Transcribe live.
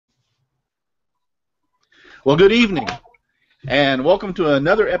Well, good evening, and welcome to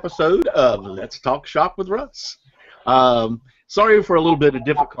another episode of Let's Talk Shop with Russ. Sorry for a little bit of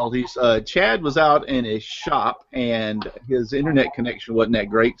difficulties. Chad was out in his shop, and his internet connection wasn't that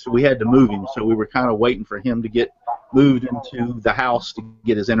great, so we had to move him. So we were kind of waiting for him to get moved into the house to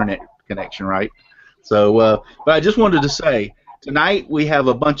get his internet connection right. So, but I just wanted to say, tonight we have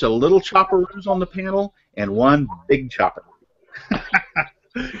a bunch of little chopperoos on the panel and one big chopper.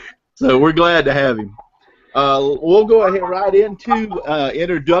 So we're glad to have him. We'll go ahead right into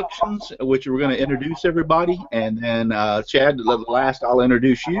introductions, which we're going to introduce everybody, and then Chad, the last, I'll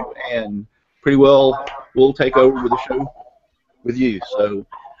introduce you, and pretty well we'll take over with the show with you. So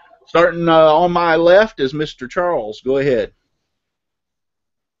starting on my left is Mr. Charles. Go ahead.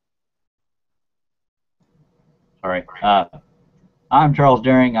 All right. I'm Charles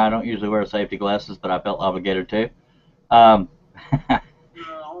Deering. I don't usually wear safety glasses, but I felt obligated to.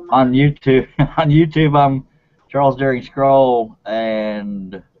 On YouTube, I'm Charles Deering Scroll,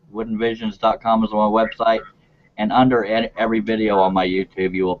 and woodenvisions.com is my website. And under every video on my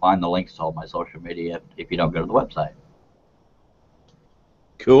YouTube, you will find the links to all my social media if you don't go to the website.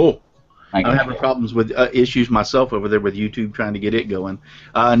 Cool. Thank I'm you. having problems with issues myself over there with YouTube trying to get it going.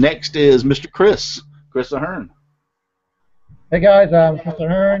 Next is Mr. Chris Ahern. Hey guys, I'm Chris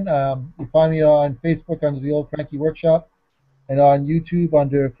Ahern. You find me on Facebook under the Old Cranky Workshop, and on YouTube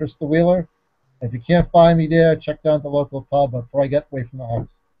under Chris the Wheeler. If you can't find me there, check down at the local pub before I get away from the house.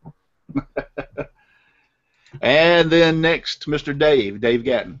 And then next, Mr. Dave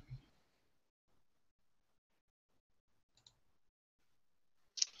Gatton.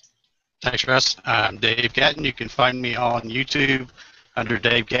 Thanks, Russ. I'm Dave Gatton. You can find me on YouTube under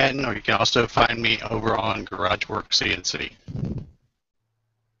Dave Gatton, or you can also find me over on GarageWorks CNC.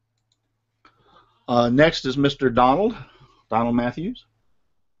 Next is Mr. Donald Matthews.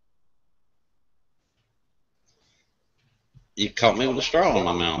 You caught me with a straw in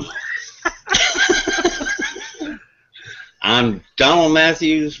my mouth. I'm Donald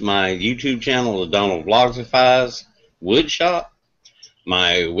Matthews. My YouTube channel is Donald Vlogifies Woodshop.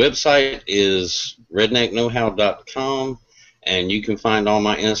 My website is redneckknowhow.com, and you can find all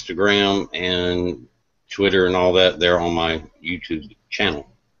my Instagram and Twitter and all that there on my YouTube channel.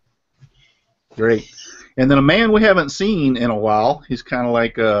 Great. And then a man we haven't seen in a while. He's kind of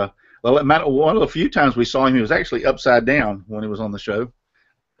like one of the few times we saw him, he was actually upside down when he was on the show.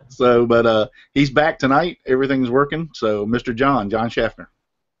 So, but he's back tonight. Everything's working. So, Mr. John Schaffner.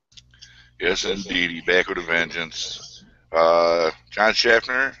 Yes, indeed. He's back with a vengeance. John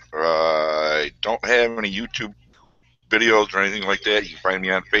Schaffner. I don't have any YouTube videos or anything like that. You can find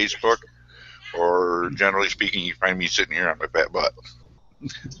me on Facebook, or generally speaking, you find me sitting here on my fat butt.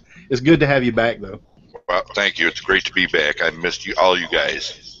 It's good to have you back, though. Well, thank you. It's great to be back. I missed you, all you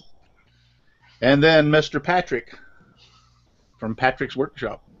guys. And then Mr. Patrick from Patrick's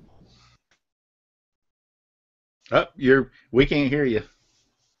Workshop. Oh, we can't hear you.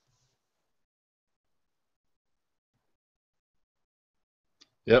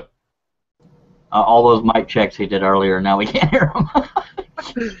 Yep. All those mic checks he did earlier, now we can't hear them.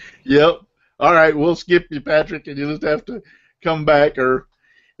 Yep. All right, we'll skip you, Patrick, and you'll just have to come back.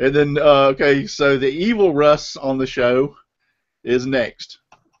 And then, okay, so the evil Russ on the show is next.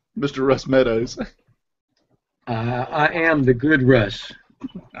 Mr. Russ Meadows. I am the good Russ.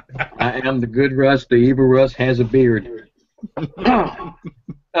 I am the good Russ. The evil Russ has a beard. My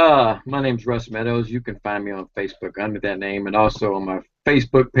name's Russ Meadows. You can find me on Facebook under that name, and also on my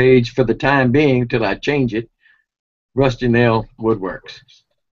Facebook page for the time being till I change it, Rusty Nail Woodworks.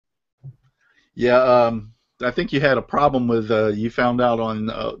 Yeah, I think you had a problem with, you found out on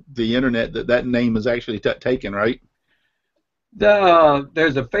the internet that name is actually taken, right?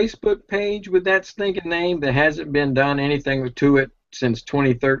 There's a Facebook page with that stinking name that hasn't been done anything to it since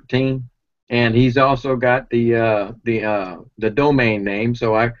 2013, and he's also got the domain name,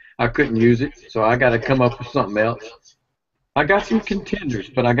 so I couldn't use it, so I got to come up with something else. I got some contenders,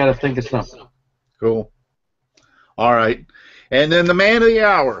 but I got to think of something. Cool. All right, and then the man of the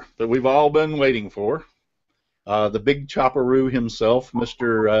hour that we've all been waiting for, the Big Chopperoo himself,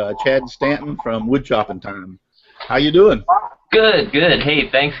 Mr. Chad Stanton from Wood Chopping Time. How you doing? Good, good. Hey,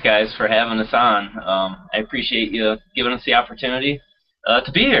 thanks, guys, for having us on. I appreciate you giving us the opportunity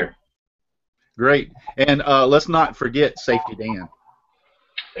to be here. Great. And let's not forget Safety Dan.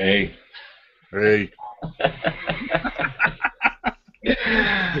 Hey. Hey.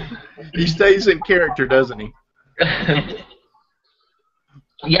 He stays in character, doesn't he?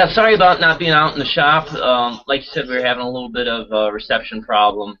 Yeah, sorry about not being out in the shop. Like you said, we were having a little bit of a reception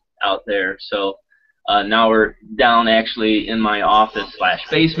problem out there, so now we're down actually in my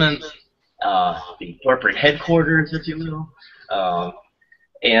office/basement, the corporate headquarters, if you will.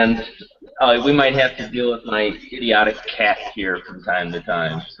 And we might have to deal with my idiotic cat here from time to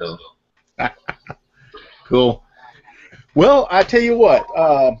time. So. Cool. Well, I tell you what,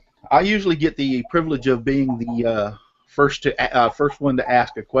 I usually get the privilege of being the first one to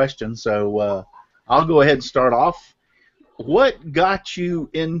ask a question. So I'll go ahead and start off. What got you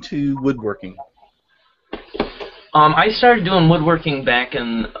into woodworking? I started doing woodworking back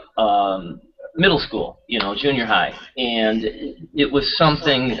in middle school, junior high, and it was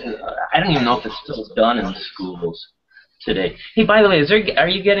something, I don't even know if it's still done in schools today. Hey, by the way, are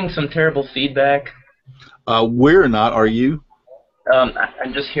you getting some terrible feedback? We're not, are you?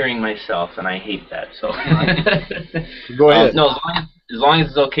 I'm just hearing myself, and I hate that. So go ahead. No, as long as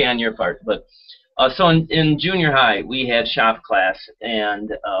it's okay on your part. But so in junior high, we had shop class,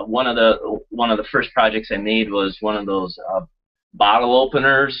 and one of the first projects I made was one of those bottle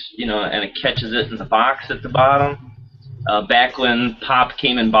openers, and it catches it in the box at the bottom. Back when pop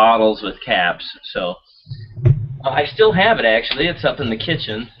came in bottles with caps, so I still have it actually. It's up in the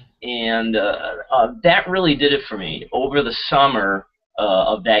kitchen. And that really did it for me. Over the summer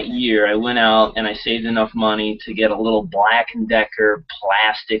of that year, I went out and I saved enough money to get a little Black & Decker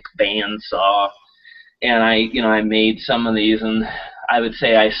plastic bandsaw, and I made some of these, and I would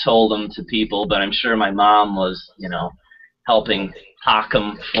say I sold them to people, but I'm sure my mom was, helping hock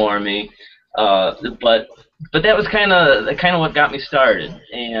them for me. But that was kind of what got me started.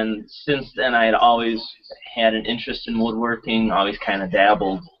 And since then, I had always had an interest in woodworking, always kind of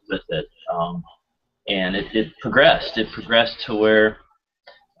dabbled with it, and it progressed. It progressed to where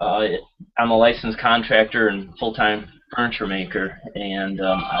I'm a licensed contractor and full-time furniture maker, and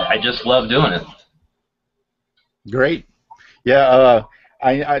I just love doing it. Great. Yeah,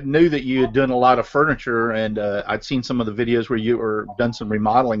 I knew that you had done a lot of furniture, and I'd seen some of the videos where you were done some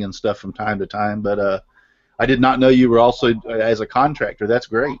remodeling and stuff from time to time, but I did not know you were also as a contractor. That's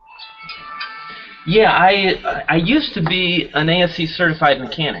great. Yeah, I used to be an ASC certified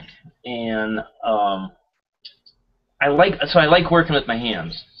mechanic, and I like working with my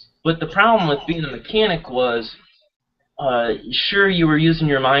hands. But the problem with being a mechanic was, sure, you were using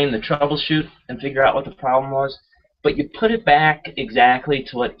your mind to troubleshoot and figure out what the problem was, but you put it back exactly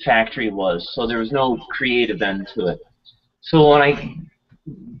to what factory was, so there was no creative end to it. So I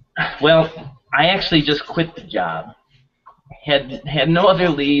actually just quit the job. Had no other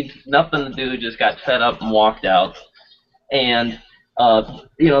leads, nothing to do, just got fed up and walked out. And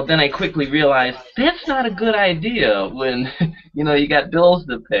then I quickly realized that's not a good idea when you got bills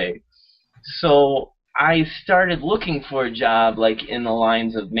to pay. So I started looking for a job like in the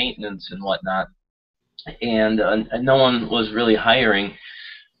lines of maintenance and whatnot, and no one was really hiring.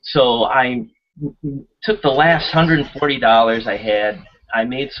 So I took the last $140 I had. I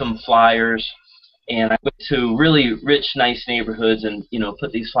made some flyers, and I went to really rich, nice neighborhoods and,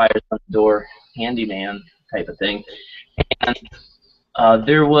 put these flyers on the door, handyman type of thing. And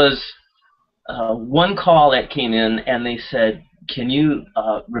there was one call that came in, and they said, can you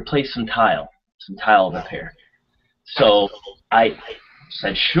replace some tile repair? So I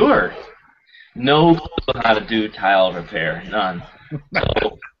said, sure. No clue how to do tile repair, none.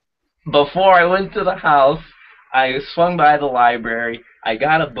 So before I went to the house, I swung by the library, I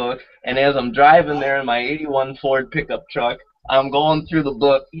got a book, and as I'm driving there in my '81 Ford pickup truck, I'm going through the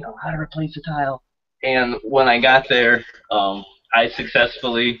book, how to replace a tile. And when I got there, I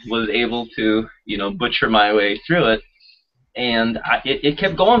successfully was able to, butcher my way through it. And it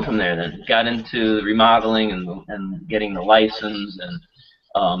kept going from there then. Got into the remodeling and getting the license,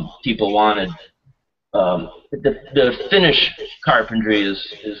 and people wanted the finish carpentry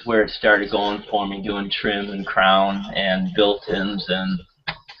is where it started going for me, doing trim and crown and built-ins, and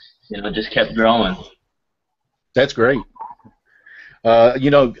just kept growing. That's great. A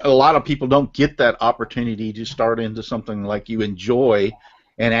lot of people don't get that opportunity to start into something like you enjoy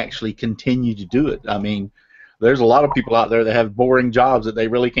and actually continue to do it. I mean, there's a lot of people out there that have boring jobs that they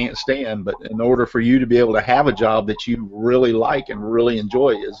really can't stand, but in order for you to be able to have a job that you really like and really enjoy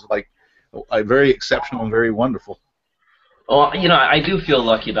is like very exceptional and very wonderful. Well, I do feel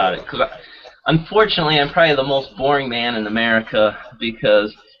lucky about it, because unfortunately I'm probably the most boring man in America,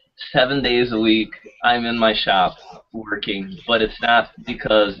 because 7 days a week I'm in my shop working, but it's not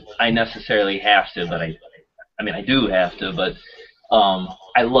because I necessarily have to, but I do have to, but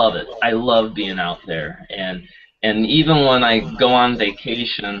I love it. I love being out there, and even when I go on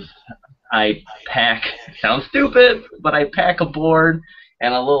vacation, I pack, sounds stupid, but I pack a board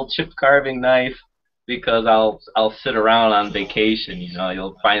and a little chip carving knife, because I'll sit around on vacation.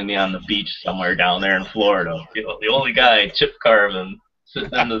 You'll find me on the beach somewhere down there in Florida. The only guy chip carving,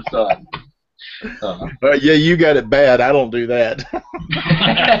 sitting in the sun. Yeah, you got it bad. I don't do that.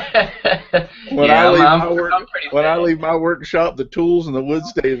 When I leave my workshop, the tools and the wood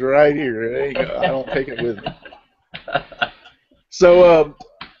stays right here. There you go. I don't take it with me. So,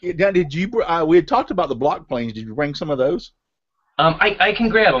 now did you? We had talked about the block planes. Did you bring some of those? I can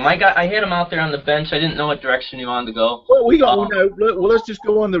grab them. I had them out there on the bench. I didn't know what direction you wanted to go. Well, let's just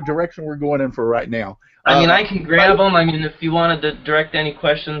go in the direction we're going in for right now. I mean, I can grab them. I mean, if you wanted to direct any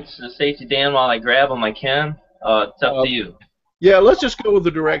questions to Safety Dan while I grab them, I can. It's up to you. Yeah, let's just go with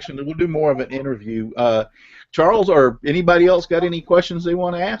the direction. We'll do more of an interview. Charles, or anybody else got any questions they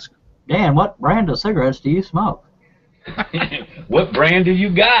want to ask? Dan, what brand of cigarettes do you smoke? What brand do you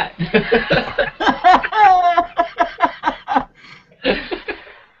got?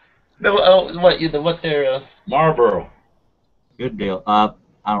 What they're Marlboro. Good deal.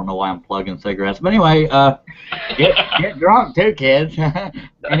 I don't know why I'm plugging cigarettes, but anyway, get drunk too, kids.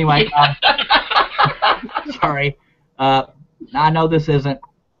 Anyway, sorry. I know this isn't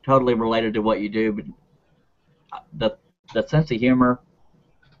totally related to what you do, but the sense of humor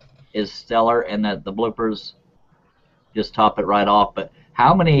is stellar, and that the bloopers just top it right off. But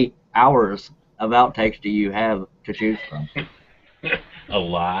how many hours of outtakes do you have to choose from? A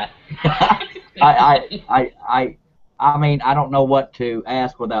lot. I mean, I don't know what to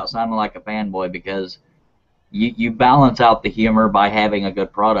ask without sounding like a fanboy, because you balance out the humor by having a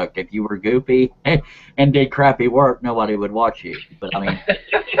good product. If you were goofy and did crappy work, nobody would watch you. But I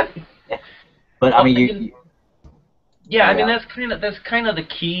mean, yeah, I mean that's kind of the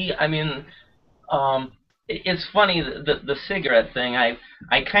key. I mean, it's funny the cigarette thing. I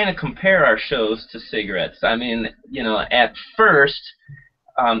kind of compare our shows to cigarettes. I mean, at first,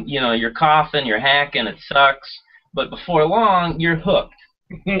 you're coughing, you're hacking, it sucks, but before long, you're hooked.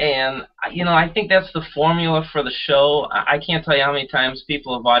 And I think that's the formula for the show. I can't tell you how many times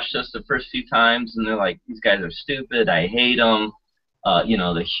people have watched us the first few times, and they're like, "These guys are stupid. I hate them.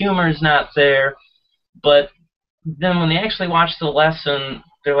 The humor's not there." But then when they actually watch the lesson,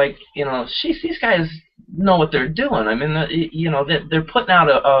 they're like, "Sheesh, these guys know what they're doing." I mean, they're putting out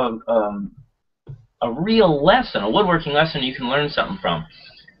a real lesson, a woodworking lesson you can learn something from.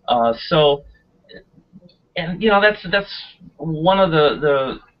 And that's one of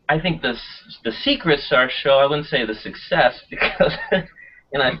the I think the secrets to our show. I wouldn't say the success, because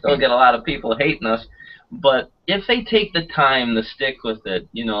I still get a lot of people hating us. But if they take the time to stick with it,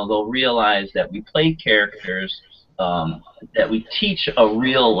 they'll realize that we play characters, that we teach a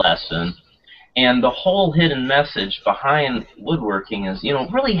real lesson, and the whole hidden message behind woodworking is,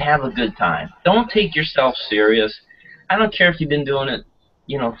 really have a good time. Don't take yourself serious. I don't care if you've been doing it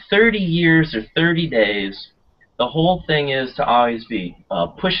 30 years or 30 days, the whole thing is to always be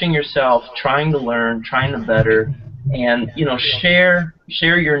pushing yourself, trying to learn, trying to better, and share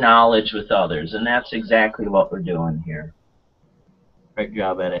your knowledge with others, and that's exactly what we're doing here. Great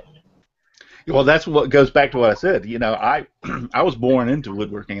job at it. Well, that's what goes back to what I said. I was born into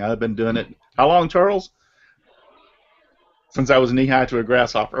woodworking. I've been doing it. How long, Charles? Since I was knee-high to a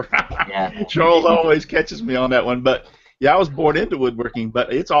grasshopper. Yeah. Charles always catches me on that one, but yeah, I was born into woodworking,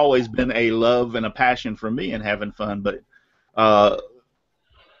 but it's always been a love and a passion for me and having fun. But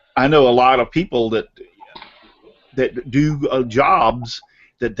I know a lot of people that do jobs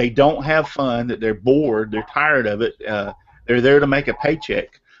that they don't have fun, that they're bored, they're tired of it. They're there to make a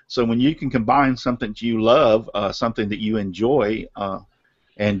paycheck. So when you can combine something that you love, something that you enjoy,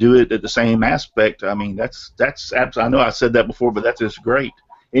 and do it at the same aspect, I mean, that's absolutely. I know I said that before, but that's just great.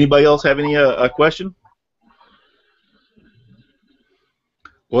 Anybody else have any question?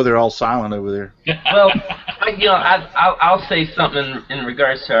 Well, they're all silent over there. Well, I'll say something in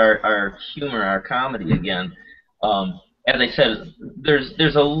regards to our humor, our comedy again. As I said,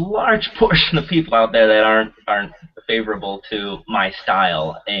 there's a large portion of people out there that aren't favorable to my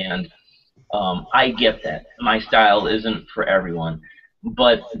style, and I get that. My style isn't for everyone.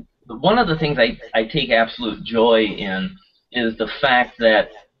 But one of the things I take absolute joy in is the fact that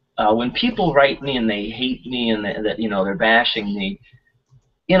when people write me and they hate me and that they're bashing me,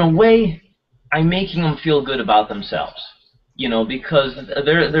 in a way, I'm making them feel good about themselves, because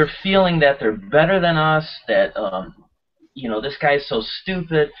they're feeling that they're better than us, that this guy's so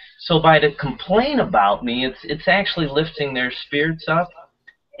stupid. So by to complain about me, it's actually lifting their spirits up.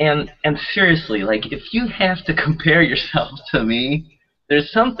 And seriously, like, if you have to compare yourself to me,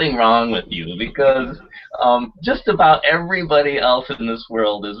 there's something wrong with you, because just about everybody else in this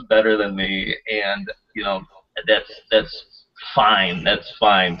world is better than me, and that's fine. That's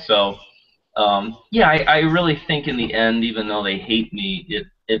fine. So, yeah, I really think in the end, even though they hate me,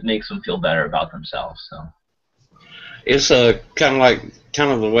 it makes them feel better about themselves. So it's kind of like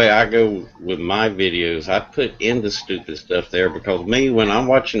kind of the way I go with my videos. I put in the stupid stuff there because me, when I'm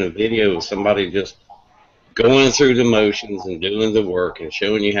watching a video of somebody just going through the motions and doing the work and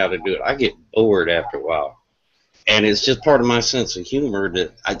showing you how to do it, I get bored after a while. And it's just part of my sense of humor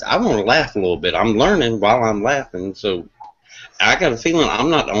that I want to laugh a little bit. I'm learning while I'm laughing, so I got a feeling I'm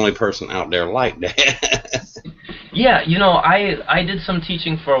not the only person out there like that. Yeah, you know, I did some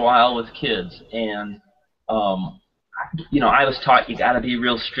teaching for a while with kids, and you know, I was taught you got to be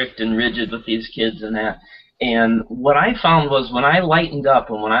real strict and rigid with these kids and that. And what I found was when I lightened up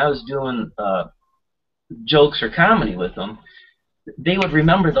and when I was doing jokes or comedy with them, they would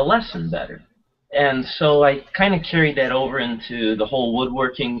remember the lesson better. And so I kind of carried that over into the whole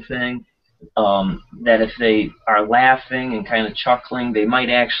woodworking thing. That if they are laughing and kind of chuckling, they might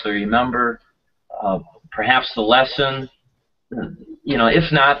actually remember perhaps the lesson. You know,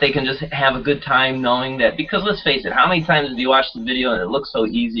 if not, they can just have a good time knowing that, because let's face it, how many times do you watch the video and it looks so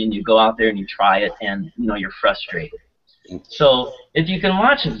easy and you go out there and you try it and, you know, you're frustrated. So if you can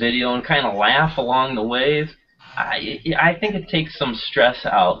watch a video and kind of laugh along the way, I think it takes some stress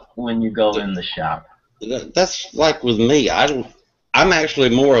out when you go in the shop. That's like with me. I'm actually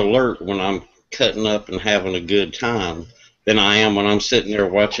more alert when I'm cutting up and having a good time than I am when I'm sitting there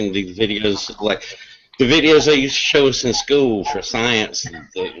watching these videos, like the videos they used to show us in school for science.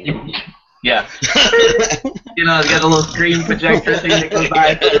 Yeah. You know, they got a little screen projector thing that goes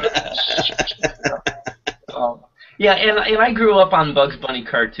by. Yeah, and I grew up on Bugs Bunny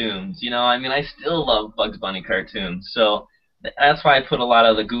cartoons. You know, I mean, I still love Bugs Bunny cartoons. So that's why I put a lot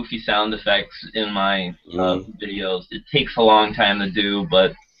of the goofy sound effects in my videos. It takes a long time to do,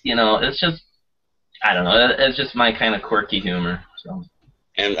 but, you know, it's just, I don't know, it's just my kind of quirky humor. So.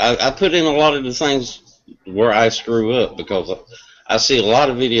 And I put in a lot of the things where I screw up, because I see a lot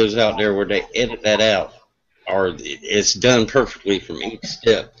of videos out there where they edit that out, or it's done perfectly from each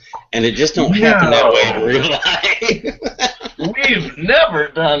step, and it just don't happen that way in real life. We've never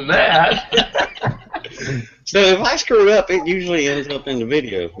done that. So if I screw up, it usually ends up in the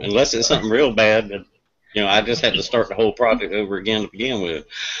video, unless it's something real bad that, you know, I just had to start the whole project over again to begin with.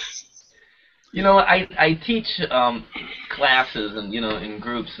 You know, I teach classes and, you know, in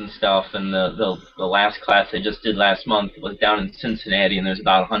groups and stuff, and the last class I just did last month was down in Cincinnati, and there's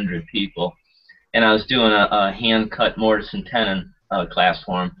about 100 people, and I was doing a hand-cut mortise and tenon class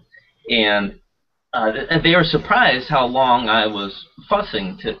for them, and they were surprised how long I was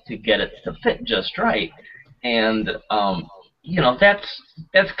fussing to get it to fit just right, and you know,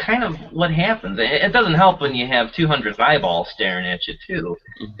 that's kind of what happens. It doesn't help when you have 200 eyeballs staring at you too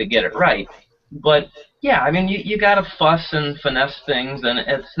to get it right. But yeah, I mean, you gotta fuss and finesse things, and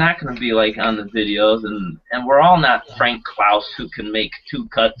it's not gonna be like on the videos, and we're all not Frank Klaus who can make 2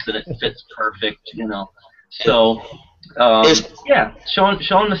 cuts and it fits perfect, you know. So yeah,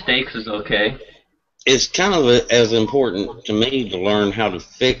 showing mistakes is okay. It's kind of as important to me to learn how to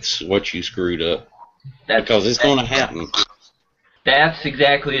fix what you screwed up, because it's going to happen. That's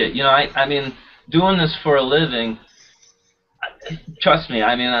exactly it. You know, I mean, doing this for a living, trust me,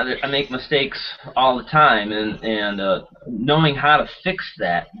 I mean, I make mistakes all the time, and knowing how to fix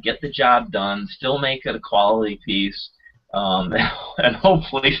that, get the job done, still make it a quality piece, and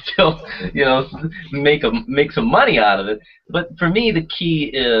hopefully still, you know, make some money out of it. But for me, the key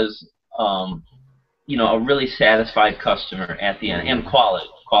is, you know, a really satisfied customer at the end, and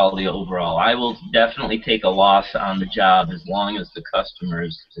quality overall. I will definitely take a loss on the job as long as the customer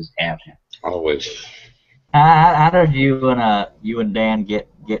is happy. Always. How did you and Dan get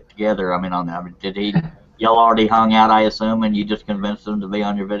together? I mean, did y'all already hung out, I assume, and you just convinced him to be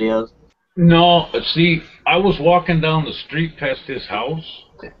on your videos? No, see, I was walking down the street past his house,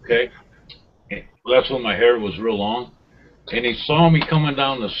 okay? That's when my hair was real long. And he saw me coming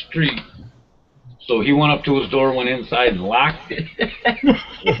down the street, so he went up to his door, went inside, and locked it.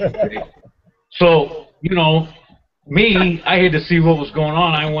 Okay. So, you know, me, I had to see what was going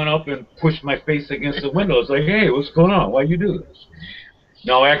on. I went up and pushed my face against the window. I was like, hey, what's going on? Why'd you do this?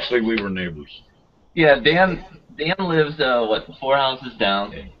 No, actually, we were neighbors. Yeah, Dan lives, 4 houses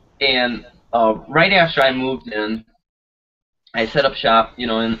down. And right after I moved in, I set up shop, you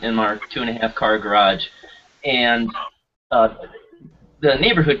know, in our 2.5-car garage. And the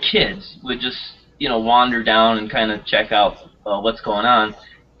neighborhood kids would just, you know, wander down and kind of check out what's going on.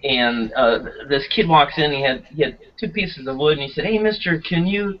 And this kid walks in. He had 2 pieces of wood, and he said, "Hey, mister, can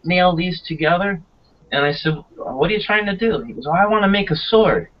you nail these together?" And I said, "What are you trying to do?" He goes, "Oh, I want to make a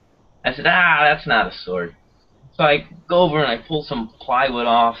sword." I said, "That's not a sword." So I go over and I pull some plywood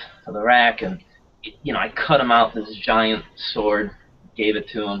off of the rack, and, you know, I cut him out this giant sword, gave it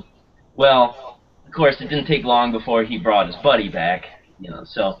to him. Well, of course, it didn't take long before he brought his buddy back,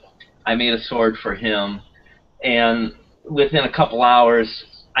 So I made a sword for him, and within a couple hours,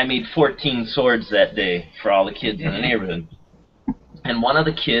 I made 14 swords that day for all the kids in the neighborhood. And one of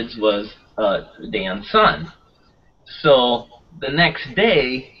the kids was Dan's son. So the next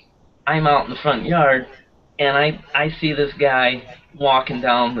day, I'm out in the front yard, and I see this guy walking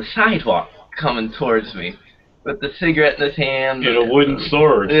down the sidewalk coming towards me with the cigarette in his hand. And a wooden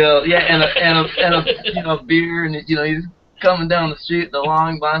sword. Yeah, and a beer, and he's coming down the street with the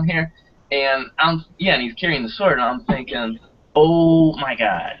long blonde hair, and and he's carrying the sword, and I'm thinking, oh my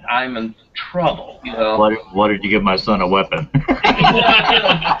God, I'm in trouble. Why did you give my son a weapon?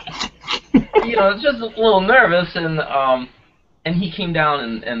 It's just a little nervous, and he came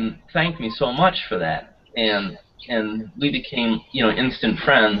down and thanked me so much for that, and we became instant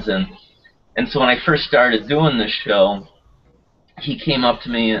friends, and so when I first started doing this show, he came up to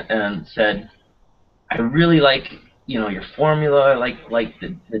me and said, I really like your formula, I like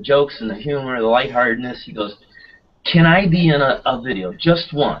the jokes and the humor, the lightheartedness. He goes, can I be in a video,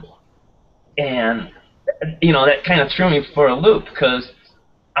 just one? And that kind of threw me for a loop, because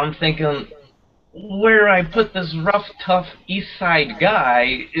I'm thinking, where do I put this rough, tough East Side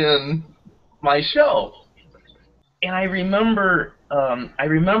guy in my show? And I remember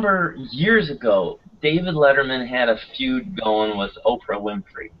years ago, David Letterman had a feud going with Oprah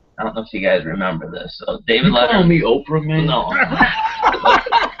Winfrey. I don't know if you guys remember this. So David Letterman. Call me Oprah, man? No.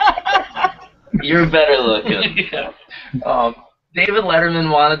 You're better looking. Yeah. David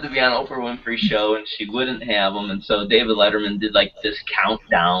Letterman wanted to be on Oprah Winfrey's show, and she wouldn't have him, and so David Letterman did like this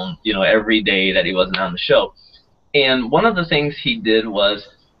countdown, every day that he wasn't on the show. And one of the things he did was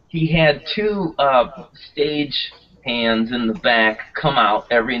he had two stage hands in the back come out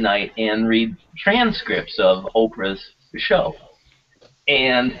every night and read transcripts of Oprah's show.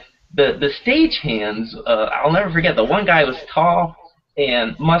 And the stage hands, I'll never forget, the one guy was tall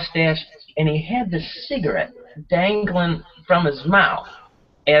and mustache, and he had this cigarette dangling from his mouth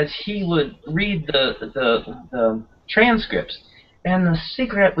as he would read the transcripts, and the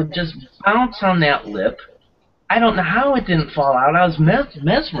cigarette would just bounce on that lip. I don't know how it didn't fall out. I was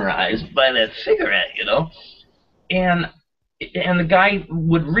mesmerized by that cigarette, and the guy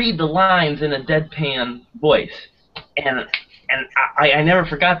would read the lines in a deadpan voice, and I never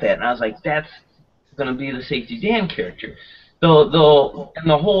forgot that, and I was like, that's going to be the Safety Dan character. And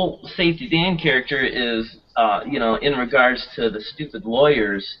the whole Safety Dan character is, in regards to the stupid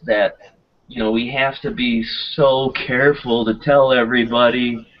lawyers that, we have to be so careful to tell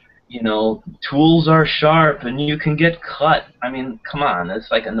everybody, tools are sharp and you can get cut. I mean, come on, that's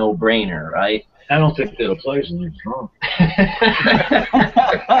like a no-brainer, right? I don't think that applies when you're drunk.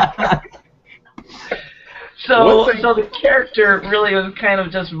 So the character really was kind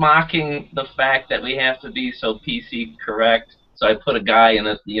of just mocking the fact that we have to be so PC correct. So I put a guy in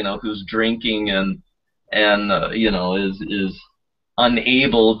it, who's drinking and is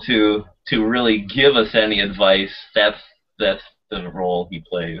unable to really give us any advice. That's the role he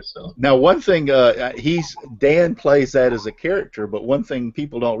plays. So now, one thing Dan plays that as a character, but one thing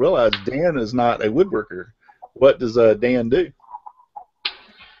people don't realize, Dan is not a woodworker. What does Dan do?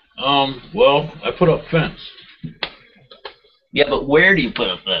 Well, I put up fence. Yeah, but where do you put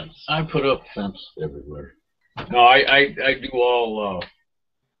up fence? I put up fence everywhere. No, I do all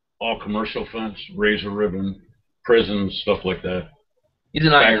commercial fence, razor ribbon, prisons, stuff like that. He's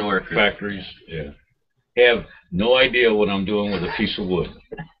an iron worker. Factories, yeah. Have no idea what I'm doing with a piece of wood.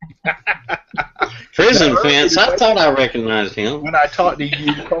 Prison fence. I thought I recognized him. When I talked to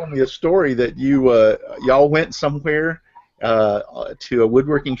you, you told me a story that y'all went somewhere to a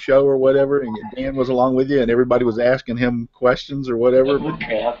woodworking show or whatever, and Dan was along with you, and everybody was asking him questions or whatever.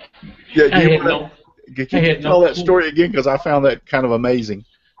 Yeah. Can you tell that story again? Because I found that kind of amazing.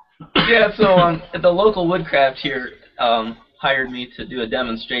 Yeah, so the local woodcraft here hired me to do a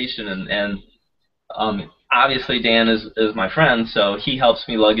demonstration, and obviously Dan is my friend, so he helps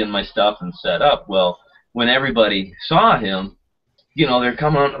me lug in my stuff and set up. Well, when everybody saw him, they're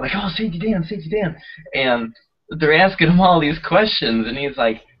coming on like, oh, Safety Dan, and they're asking him all these questions, and he's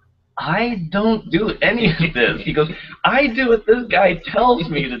like, I don't do any of this. He goes, I do what this guy tells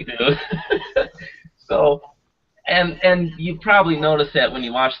me to do. So, and you probably noticed that when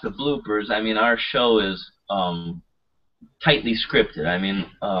you watch the bloopers. I mean, our show is tightly scripted. I mean,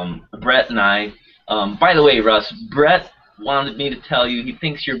 Brett and I, by the way, Russ, Brett wanted me to tell you he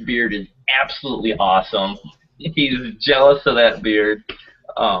thinks your beard is absolutely awesome. He's jealous of that beard.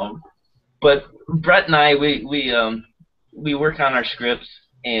 But Brett and I, we work on our scripts,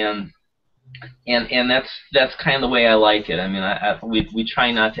 and that's kind of the way I like it. I mean, we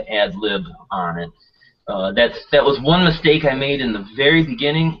try not to ad lib on it. That was one mistake I made in the very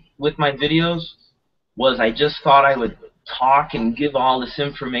beginning with my videos. Was I just thought I would talk and give all this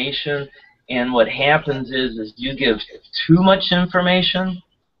information, and what happens is you give too much information,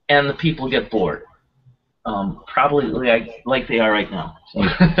 and the people get bored. Probably like they are right now.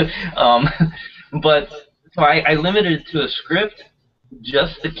 But so I limited it to a script,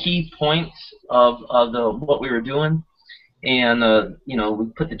 just the key points of what we were doing, and you know, we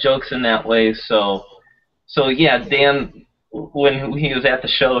put the jokes in that way. So yeah, Dan, when he was at the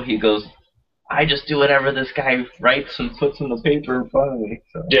show, he goes, I just do whatever this guy writes and puts in the paper in front of me.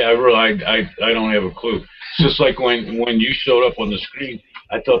 So. Yeah, really, I don't have a clue. It's just like when you showed up on the screen,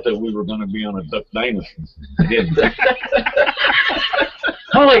 I thought that we were going to be on a Duck Dynasty. I didn't.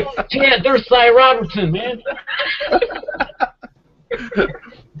 Holy, Chad, there's Cy Robertson, man.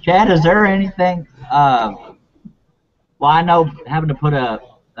 Chad, is there anything? Well, I know having to put a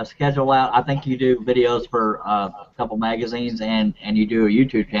schedule out. I think you do videos for a couple magazines, and you do a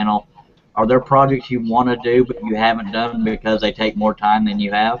YouTube channel. Are there projects you want to do but you haven't done because they take more time than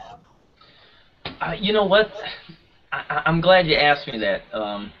you have? You know what? I'm glad you asked me that.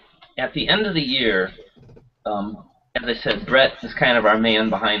 At the end of the year, as I said, Brett is kind of our man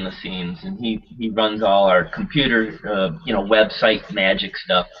behind the scenes, and he runs all our computer, website magic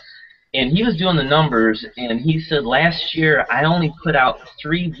stuff. And he was doing the numbers, and he said last year I only put out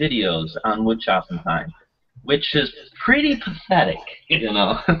 3 videos on wood chopping time, which is pretty pathetic, you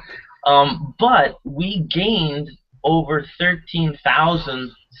know. But we gained over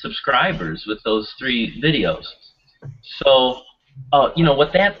 13,000 subscribers with those 3 videos. So,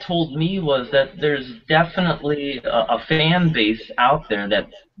 what that told me was that there's definitely a fan base out there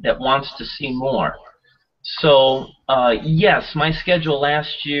that wants to see more. So, yes, my schedule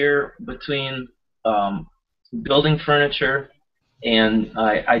last year between building furniture, and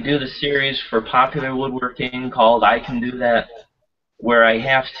I do the series for Popular Woodworking called I Can Do That, where I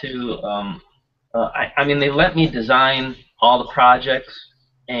have to, I mean, they let me design all the projects,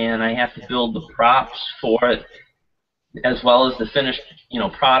 and I have to build the props for it, as well as the finished,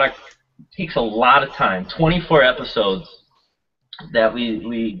 product. It takes a lot of time, 24 episodes that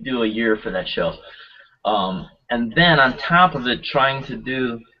we do a year for that show. And then on top of it, trying to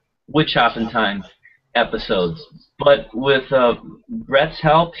do wood chopping time episodes. But with Brett's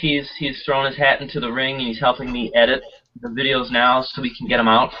help, he's thrown his hat into the ring, and he's helping me edit the videos now so we can get them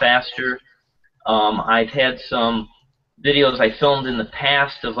out faster. I've had some videos I filmed in the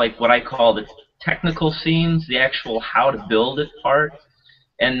past of like what I call the technical scenes, the actual how to build it part.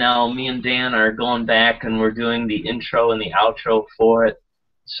 And now me and Dan are going back and we're doing the intro and the outro for it.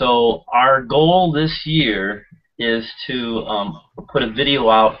 So our goal this year is to put a video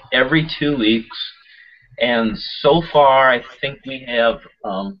out every 2 weeks. And so far, I think we have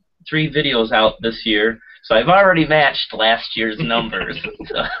 3 videos out this year. So I've already matched last year's numbers.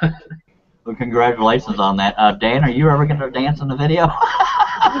 Well, congratulations on that. Dan, are you ever going to dance in the video?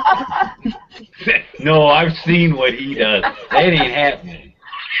 No, I've seen what he does. That ain't happening.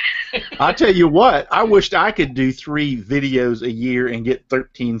 I'll tell you what, I wished I could do 3 videos a year and get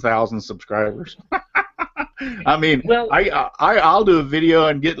 13,000 subscribers. I mean, well, I'll do a video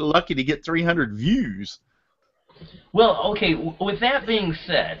and get lucky to get 300 views. Well, okay, with that being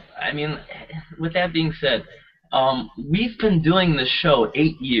said, we've been doing this show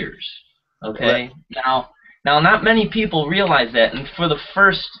 8 years, okay? Right. Now, not many people realize that, and for the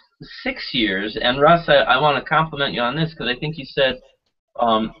first 6 years, and Russ, I want to compliment you on this, because I think you said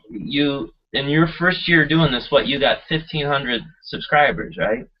you, in your first year doing this, you got 1,500 subscribers,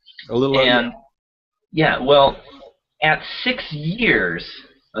 right? A little over. Yeah, well, at 6 years,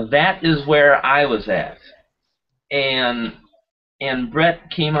 that is where I was at. And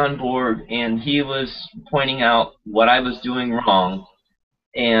Brett came on board, and he was pointing out what I was doing wrong.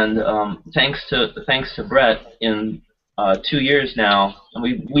 And thanks to Brett, in 2 years now,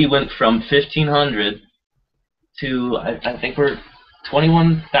 we went from 1,500 to I think we're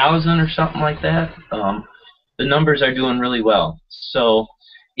 21,000 or something like that. The numbers are doing really well. So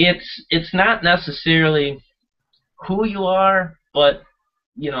it's not necessarily who you are, but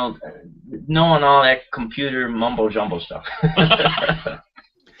knowing all that computer mumbo jumbo stuff.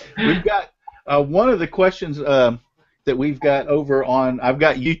 We've got one of the questions that we've got over on. I've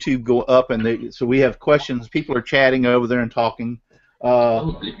got YouTube go up, and so we have questions. People are chatting over there and talking.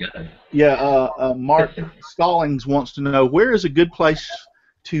 Mark Stallings wants to know, where is a good place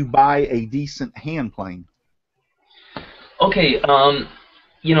to buy a decent hand plane? Okay,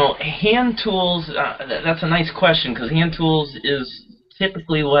 hand tools. That's a nice question, because hand tools is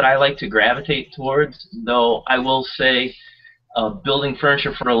typically what I like to gravitate towards, though I will say building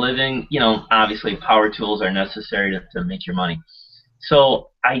furniture for a living, you know, obviously power tools are necessary to make your money. So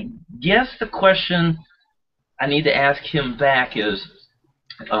I guess the question I need to ask him back is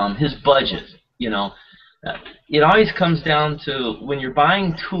his budget. You know, it always comes down to when you're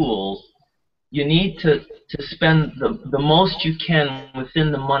buying tools, you need to spend the most you can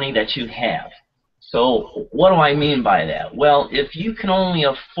within the money that you have. So what do I mean by that? Well, if you can only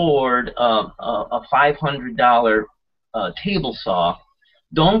afford a $500 table saw,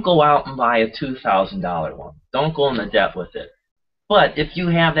 don't go out and buy a $2,000 one. Don't go into debt with it. But if you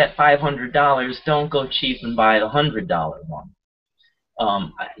have that $500, don't go cheap and buy the $100 one.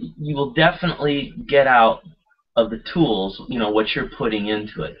 You will definitely get out of the tools, you know, what you're putting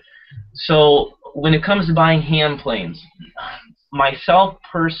into it. So when it comes to buying hand planes, myself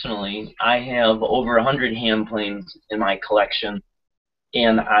personally, I have over 100 hand planes in my collection,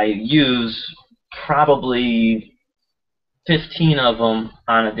 and I use probably 15 of them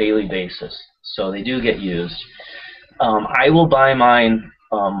on a daily basis. So they do get used. I will buy mine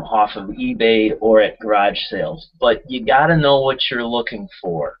off of eBay or at garage sales, but you got to know what you're looking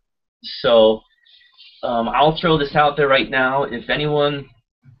for. So I'll throw this out there right now. If anyone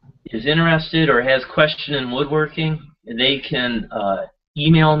is interested or has question in woodworking, they can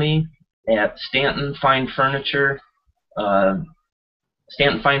email me at Stanton Fine Furniture,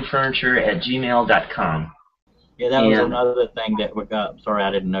 StantonFineFurniture@gmail.com. Yeah, that was another thing that we got. Sorry, I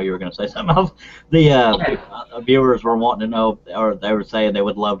didn't know you were going to say something else. The viewers were wanting to know, or they were saying they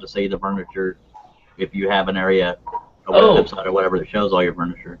would love to see the furniture if you have an area, a website or whatever that shows all your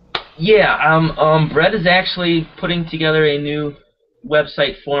furniture. Yeah, Brett is actually putting together a new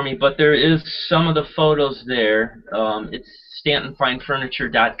website for me, but there is some of the photos there. It's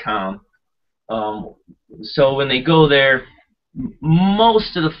StantonFineFurniture.com. So when they go there,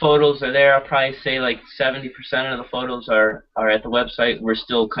 most of the photos are there. I'll probably say like 70% of the photos are at the website. We're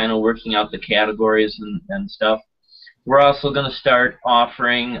still kind of working out the categories and stuff. We're also going to start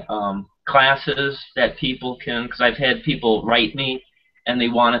offering classes that people can, because I've had people write me and they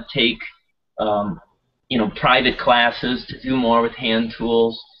want to take you know, private classes to do more with hand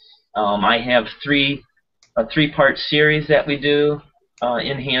tools. I have a three-part series that we do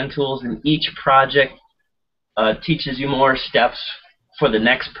in hand tools, and each project teaches you more steps for the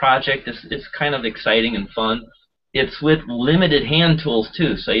next project. It's kind of exciting and fun. It's with limited hand tools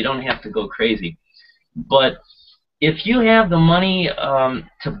too, so you don't have to go crazy. But if you have the money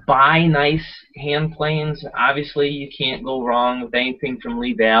to buy nice hand planes, obviously you can't go wrong with anything from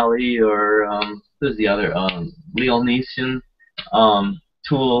Lee Valley or who's the other, Leo Neeson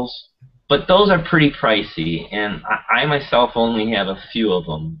tools. But those are pretty pricey, and I myself only have a few of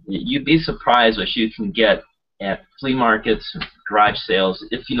them. You'd be surprised what you can get at flea markets, garage sales,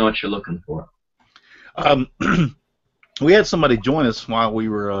 if you know what you're looking for. We had somebody join us while we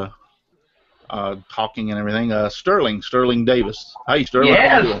were talking and everything. Sterling Davis. Hi, Sterling.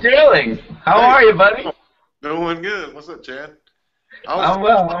 Yeah, Sterling. How are you, buddy? Doing good. What's up, Chad? I'm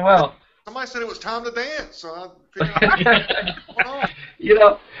well. Somebody said it was time to dance, so I figured out what's going on. You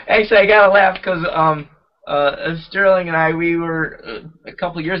know, actually, I gotta laugh because Sterling and I, we were a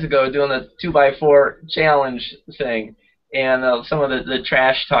couple years ago doing the 2x4 challenge thing, and some of the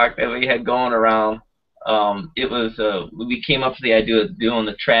trash talk that we had going around. We came up with the idea of doing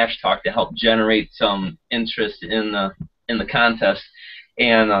the trash talk to help generate some interest in the contest,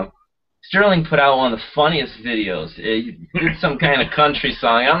 and Sterling put out one of the funniest videos. He did some kind of country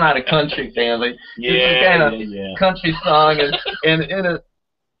song. I'm not a country fan, but some kind of country song, and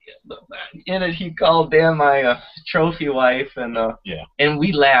in it he called Dan my trophy wife, and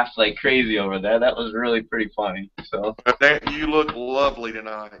we laughed like crazy over that. That was really pretty funny. So you look lovely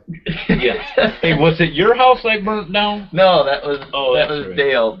tonight. Yeah. Hey, was it your house I burnt down? No, that was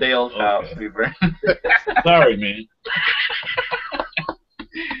right. Dale's house we burned. Sorry, man.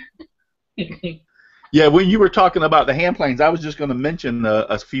 Yeah, when you were talking about the hand planes, I was just going to mention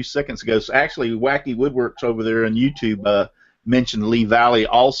a few seconds ago. So actually, Wacky Woodworks over there on YouTube mentioned Lee Valley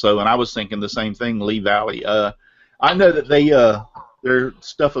also, and I was thinking the same thing, Lee Valley. I know that their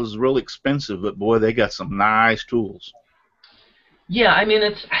stuff is real expensive, but boy, they got some nice tools. Yeah, I mean,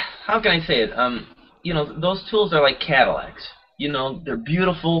 it's, how can I say it? You know, those tools are like Cadillacs. You know, they're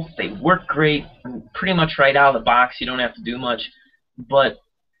beautiful, they work great, pretty much right out of the box. You don't have to do much, but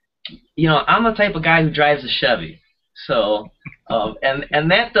you know, I'm the type of guy who drives a Chevy, so and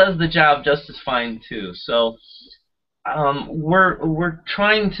that does the job just as fine too. So we're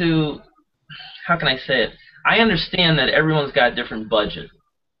trying to, how can I say it? I understand that everyone's got a different budget,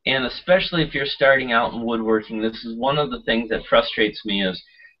 and especially if you're starting out in woodworking, this is one of the things that frustrates me is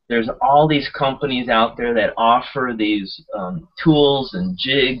there's all these companies out there that offer these tools and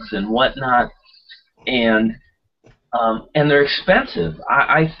jigs and whatnot, and they're expensive.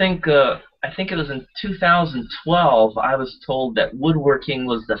 I think it was in 2012 I was told that woodworking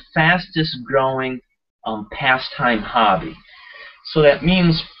was the fastest growing pastime hobby. So that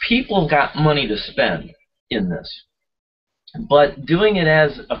means people got money to spend in this. But doing it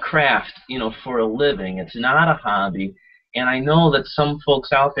as a craft, you know, for a living, it's not a hobby. And I know that some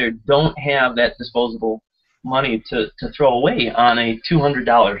folks out there don't have that disposable money to throw away on a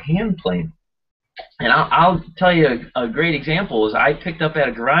 $200 hand plane. And I'll tell you a great example is I picked up at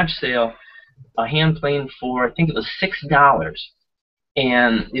a garage sale a hand plane for, I think it was $6.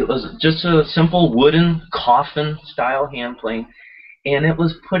 And it was just a simple wooden coffin style hand plane. And it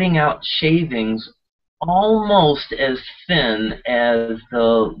was putting out shavings almost as thin as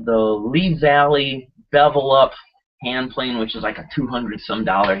the Lee Valley bevel up hand plane, which is like a $200-some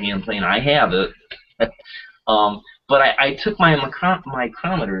hand plane. I have it. But I took my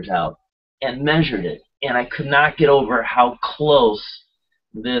micrometers out and measured it, and I could not get over how close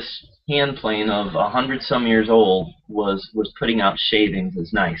this hand plane of 100-some years old was putting out shavings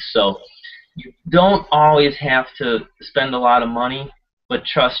as nice. So you don't always have to spend a lot of money, but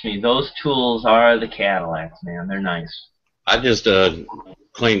trust me, those tools are the Cadillacs, man. They're nice. I just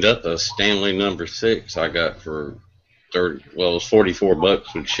cleaned up a Stanley number 6 I got for it was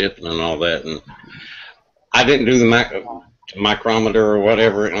 $44 with shipping and all that, and I didn't do the micrometer or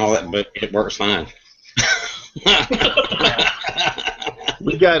whatever and all that, but it works fine.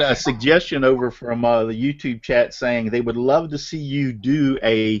 We got a suggestion over from the YouTube chat saying they would love to see you do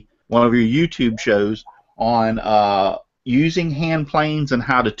one of your YouTube shows on using hand planes and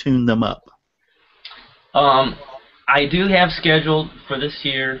how to tune them up. I do have scheduled for this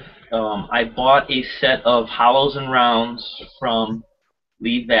year. I bought a set of hollows and rounds from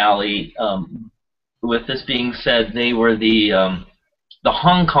Lee Valley. With this being said, they were the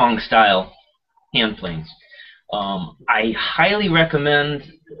Hong Kong style hand planes. I highly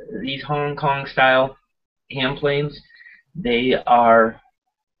recommend these Hong Kong style hand planes. They are,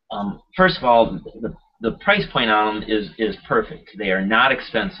 first of all, the price point on them is perfect. They are not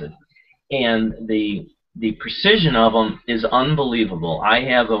expensive, and the precision of them is unbelievable. I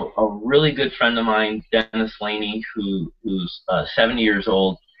have a really good friend of mine, Dennis Laney, who's 70 years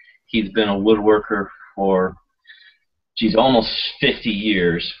old. He's been a woodworker for, almost 50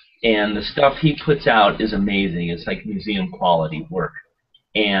 years. And the stuff he puts out is amazing. It's like museum quality work.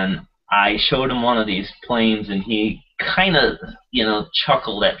 And I showed him one of these planes, and he kind of,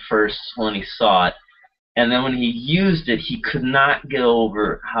 chuckled at first when he saw it. And then when he used it, he could not get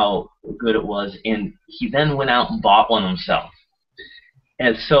over how good it was. And he then went out and bought one himself.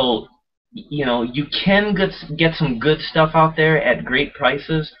 And so, you can get some good stuff out there at great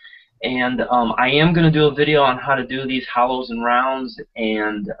prices. And I am going to do a video on how to do these hollows and rounds,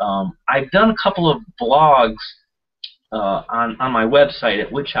 and I've done a couple of blogs on my website at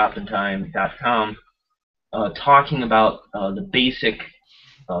woodchoppintime.com talking about the basic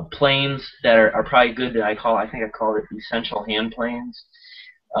planes that are probably good that I think I call it essential hand planes,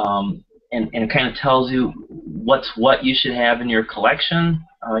 and it kind of tells you what you should have in your collection,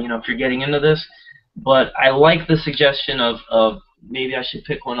 if you're getting into this. But I like the suggestion of maybe I should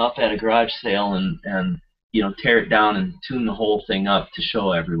pick one up at a garage sale and tear it down and tune the whole thing up to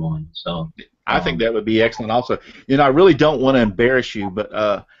show everyone. So I think that would be excellent. Also, I really don't want to embarrass you, but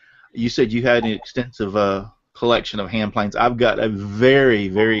you said you had an extensive collection of hand planes. I've got a very,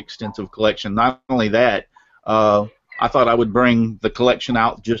 very extensive collection. Not only that, I thought I would bring the collection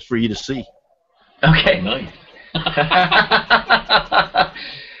out just for you to see. Okay. Nice.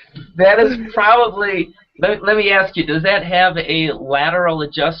 That is probably. Let me ask you, does that have a lateral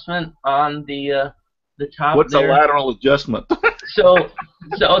adjustment on the top? What's there? a lateral adjustment? So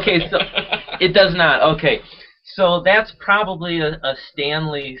it does not. Okay, so that's probably a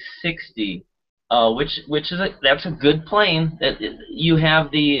Stanley 60, which is that's a good plane. You have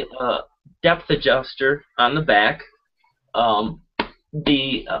the depth adjuster on the back.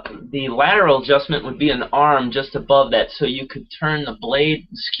 The lateral adjustment would be an arm just above that, so you could turn the blade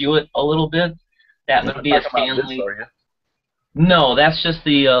and skew it a little bit. That would be a Stanley. No, that's just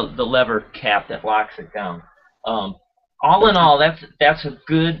the lever cap that locks it down. All in all, that's a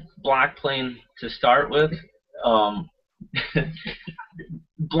good block plane to start with.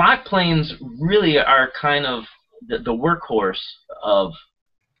 Block planes really are kind of the workhorse of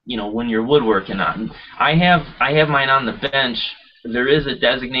when you're woodworking on. I have mine on the bench. There is a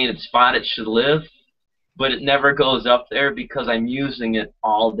designated spot it should live, but it never goes up there because I'm using it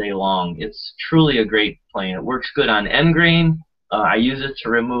all day long. It's truly a great plane. It works good on end grain. I use it to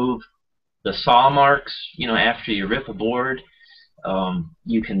remove the saw marks, you know, after you rip a board.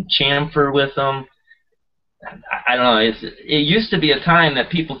 You can chamfer with them. I don't know. It used to be a time that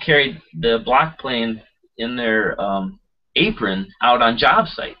people carried the block plane in their apron out on job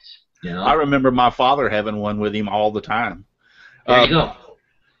sites. You know? I remember my father having one with him all the time. There you go.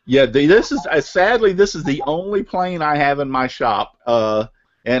 Yeah, this is sadly this is the only plane I have in my shop.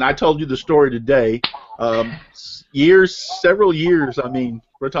 And I told you the story today. Several years. I mean,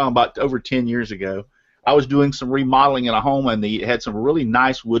 we're talking about over 10 years ago. I was doing some remodeling in a home, and they had some really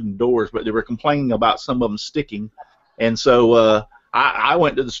nice wooden doors, but they were complaining about some of them sticking. And so I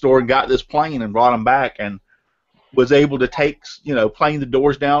went to the store and got this plane and brought them back, and was able to take, plane the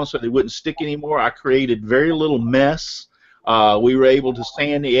doors down so they wouldn't stick anymore. I created very little mess. We were able to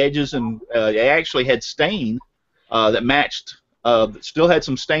sand the edges, and they actually had stain that matched. Still had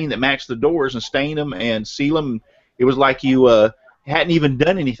some stain that matched the doors, and stain them and seal them. It was like you hadn't even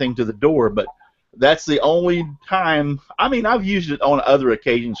done anything to the door, but that's the only time. I mean, I've used it on other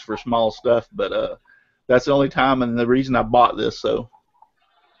occasions for small stuff, but that's the only time and the reason I bought this. So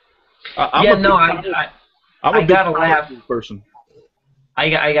I'm a big person. I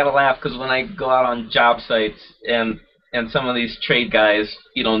gotta laugh because when I go out on job sites and some of these trade guys,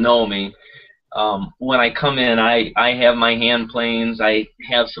 know me. When I come in, I have my hand planes, I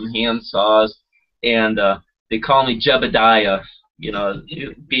have some hand saws, and they call me Jebediah,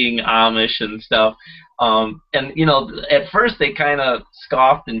 being Amish and stuff. And, at first they kind of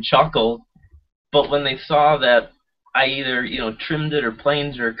scoffed and chuckled, but when they saw that I either, trimmed it or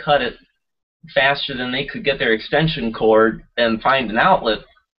planed or cut it faster than they could get their extension cord and find an outlet,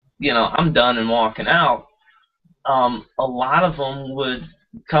 I'm done and walking out. A lot of them would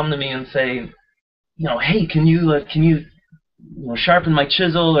come to me and say, hey, can you sharpen my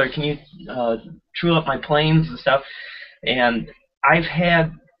chisel, or can you true up my planes and stuff? And I've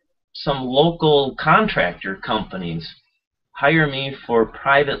had some local contractor companies hire me for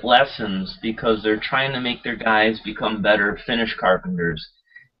private lessons because they're trying to make their guys become better finish carpenters.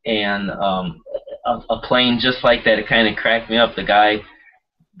 And a plane just like that, it kind of cracked me up. The guy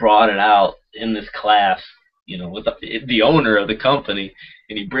brought it out in this class, with the owner of the company,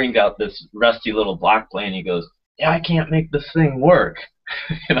 and he brings out this rusty little block plane. He goes, "Yeah, I can't make this thing work."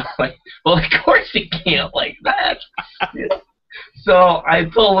 Like, well, of course you can't like that. So I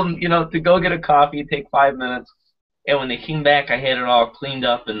told him, to go get a coffee, take 5 minutes, and when they came back, I had it all cleaned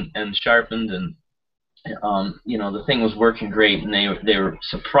up and sharpened, and the thing was working great, and they were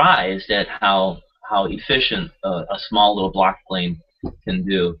surprised at how efficient a small little block plane can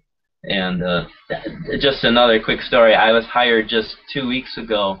do. And just another quick story. I was hired just 2 weeks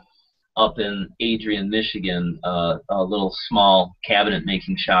ago up in Adrian, Michigan, a little small cabinet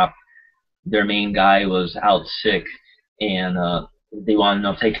making shop. Their main guy was out sick, and they wanted to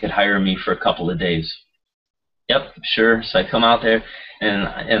know if they could hire me for a couple of days. Yep, sure. So I come out there,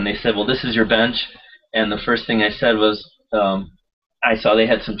 and they said, well, this is your bench. And the first thing I said was, I saw they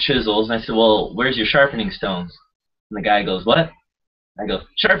had some chisels, and I said, well, where's your sharpening stones? And the guy goes, what? I go,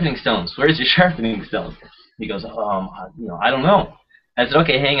 sharpening stones. Where's your sharpening stones? He goes, I don't know. I said,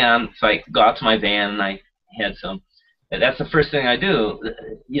 okay, hang on. So I go out to my van, and I had some. And that's the first thing I do,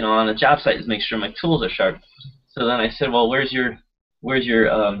 on a job site, is make sure my tools are sharp. So then I said, well, where's your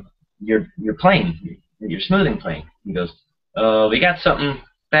plane, your smoothing plane? He goes, we got something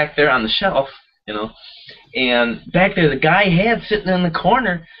back there on the shelf, And back there, the guy had sitting in the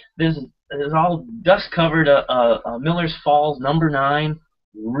corner, there's all dust covered a Miller's Falls #9,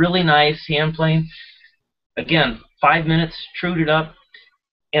 really nice hand plane. Again, 5 minutes, trued it up,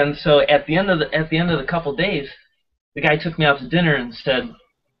 and so at the end of the couple days, the guy took me out to dinner and said,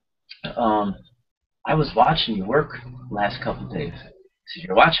 I was watching you work the last couple of days. He said,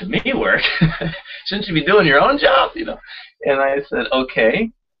 you're watching me work? Shouldn't you be doing your own job? And I said,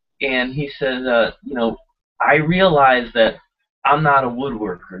 okay. And he said, I realize that I'm not a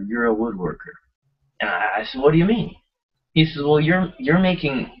woodworker. You're a woodworker. And I said, what do you mean? He says, well, you're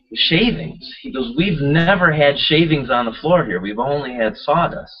making shavings. He goes, we've never had shavings on the floor here. We've only had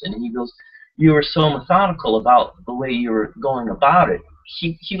sawdust. And he goes, you were so methodical about the way you were going about it.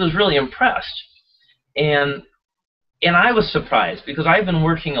 He was really impressed. And I was surprised because I've been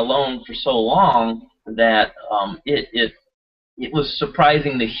working alone for so long that it was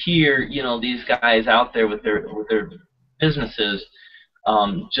surprising to hear, these guys out there with their businesses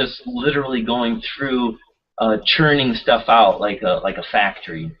just literally going through churning stuff out like a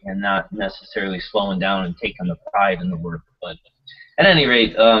factory and not necessarily slowing down and taking the pride in the work. But at any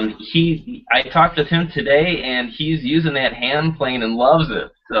rate, I talked with him today, and he's using that hand plane and loves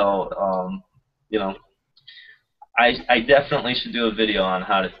it. So I definitely should do a video on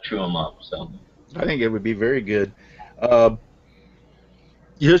how to true them up. So I think it would be very good.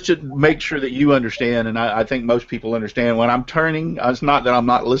 You just should make sure that you understand, and I think most people understand. When I'm turning, it's not that I'm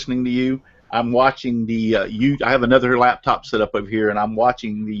not listening to you. I'm watching the I have another laptop set up over here, and I'm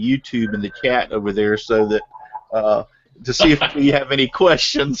watching the YouTube and the chat over there, so that to see if we have any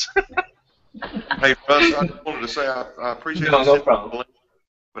questions. Hey, Russ, I just wanted to say I appreciate no problem.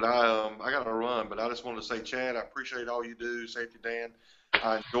 but I got to run. But I just wanted to say, Chad, I appreciate all you do. Safety Dan,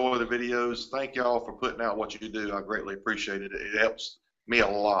 I enjoy the videos. Thank y'all for putting out what you do. I greatly appreciate it. It helps me a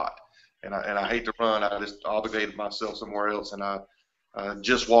lot. And I hate to run. I just obligated myself somewhere else, and I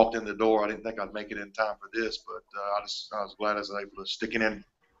just walked in the door. I didn't think I'd make it in time for this, but I was glad I was able to stick it in,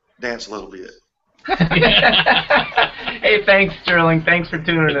 dance a little bit. Hey, thanks, Sterling. Thanks for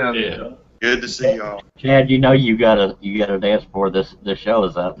tuning in. Yeah. Good to see y'all. Chad, you know you gotta dance before this show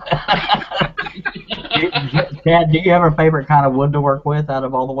is up. Chad, do you have a favorite kind of wood to work with out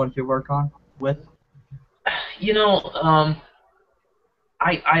of all the ones you work on with? You know,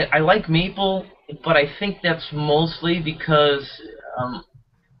 I like maple, but I think that's mostly because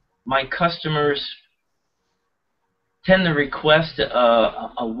my customers tend to request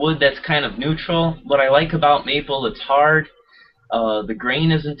a wood that's kind of neutral. What I like about maple, it's hard. The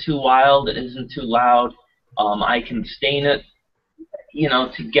grain isn't too wild, it isn't too loud. I can stain it, you know,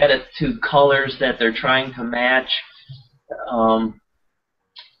 to get it to colors that they're trying to match.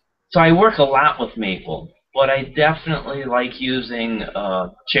 So I work a lot with maple, but I definitely like using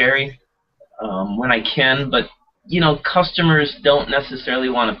cherry when I can. But you know, customers don't necessarily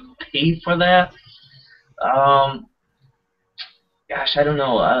want to pay for that. Gosh, I don't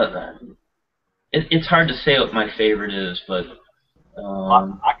know. It's hard to say what my favorite is, but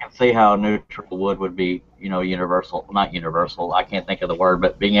I can see how neutral wood would be, you know, universal. Not universal. I can't think of the word,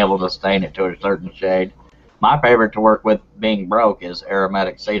 but being able to stain it to a certain shade. My favorite to work with, being broke, is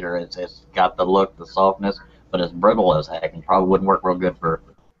aromatic cedar. It's got the look, the softness, but it's brittle as heck, and probably wouldn't work real good for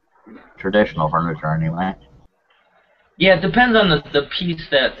traditional furniture anyway. yeah, it depends on the piece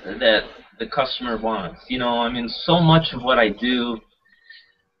that the customer wants. You know, I mean, so much of what I do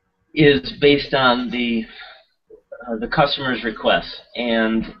is based on the customer's requests.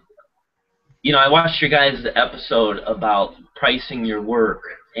 And you know, I watched your guys' episode about pricing your work,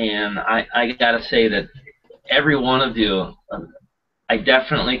 and I gotta say that every one of you, I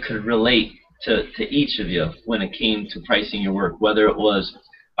definitely could relate to each of you when it came to pricing your work, whether it was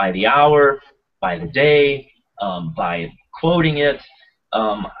by the hour, by the day, by quoting it.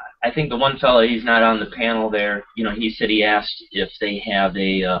 I think the one fellow, he's not on the panel there, you know, he said he asked if they have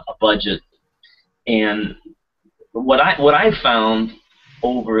a budget. And what I found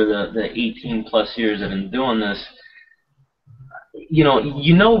over the 18 plus years I've been doing this, you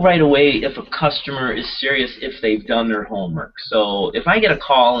know right away if a customer is serious if they've done their homework. So if I get a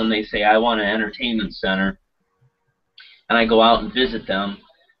call and they say I want an entertainment center, and I go out and visit them,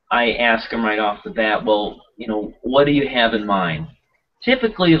 I ask them right off the bat, well, you know, what do you have in mind?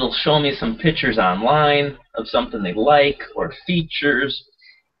 Typically they'll show me some pictures online of something they like or features,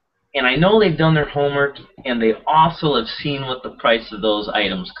 and I know they've done their homework, and they also have seen what the price of those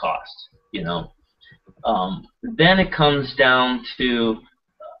items cost, you know. Then it comes down to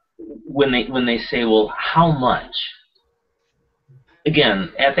when they say, well, how much?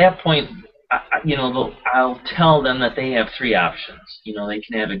 Again, at that point, you know, I'll tell them that they have three options. You know, they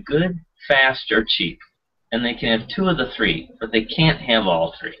can have it good, fast, or cheap, and they can have two of the three, but they can't have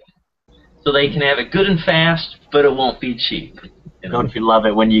all three. So they can have it good and fast, but it won't be cheap. You know? Don't you love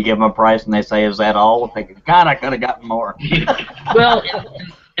it when you give them a price and they say, is that all? I'm thinking, God, I could have gotten more. Well,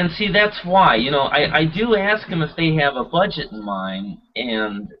 and see, that's why, you know, I do ask them if they have a budget in mind,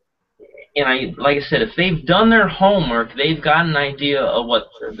 and I, like I said, if they've done their homework, they've got an idea of what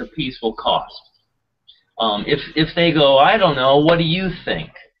the piece will cost. If they go, I don't know, what do you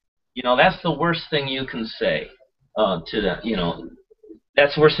think? You know, that's the worst thing you can say to them. You know,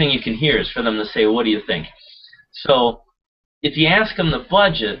 that's the worst thing you can hear is for them to say, what do you think? So if you ask them the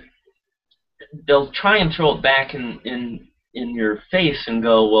budget, they'll try and throw it back in your face and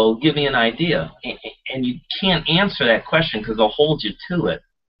go, well, give me an idea. And you can't answer that question because they'll hold you to it.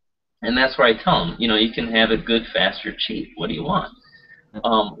 And that's where I tell them, you know, you can have it good, fast, or cheap. What do you want?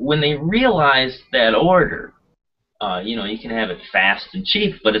 When they realize that order, you know, you can have it fast and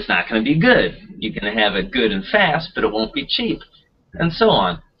cheap, but it's not going to be good. You can have it good and fast, but it won't be cheap, and so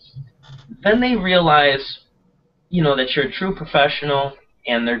on. Then they realize, you know, that you're a true professional,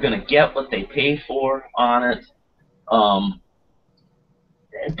 and they're going to get what they pay for on it.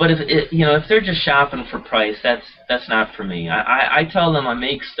 but if they're just shopping for price, that's not for me. I tell them I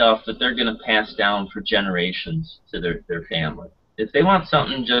make stuff that they're going to pass down for generations to their family. If they want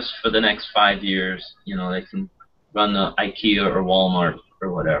something just for the next 5 years, they can run the IKEA or Walmart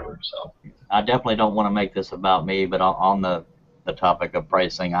or whatever. So I definitely don't want to make this about me, but on the topic of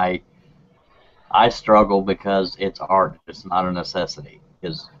pricing, I struggle because it's art. It's not a necessity.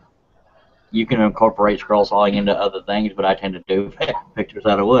 Because you can incorporate scroll sawing into other things, but I tend to do pictures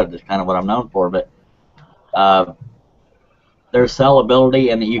out of wood. That's kind of what I'm known for. But there's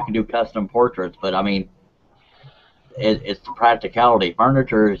sellability, and that you can do custom portraits. But I mean, it's the practicality.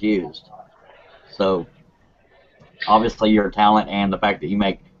 Furniture is used, so obviously your talent and the fact that you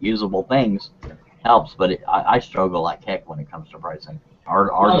make usable things helps. But I struggle like heck when it comes to pricing.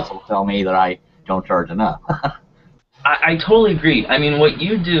 Artists will tell me that I don't charge enough. I totally agree. I mean, what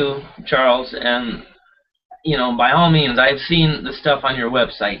you do, Charles, and by all means, I've seen the stuff on your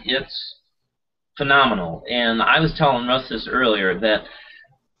website. It's phenomenal. And I was telling Russ this earlier that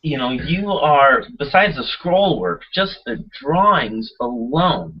you are, besides the scroll work, just the drawings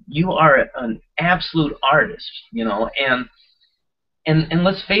alone, you are an absolute artist. And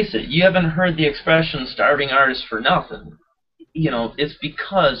let's face it, you haven't heard the expression "starving artist" for nothing. It's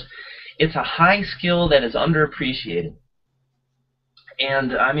because it's a high skill that is underappreciated.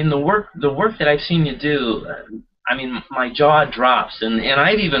 And I mean, the work that I've seen you do, I mean, my jaw drops. And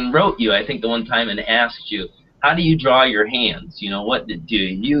I've even wrote you, I think, the one time and asked you, how do you draw your hands? What do you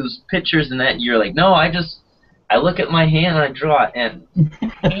use pictures and that? And you're like, no, I look at my hand and I draw it. And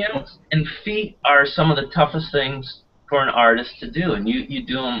hands and feet are some of the toughest things for an artist to do, and you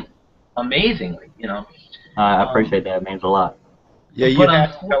do them amazingly. I appreciate that. It means a lot. Yeah, you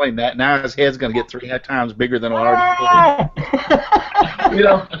have to tell him that. Now his head's going to get 3 times bigger than it already is.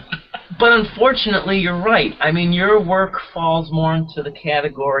 But unfortunately, you're right. I mean, your work falls more into the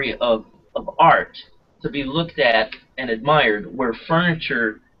category of art to be looked at and admired, where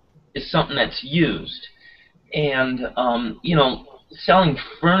furniture is something that's used. And, selling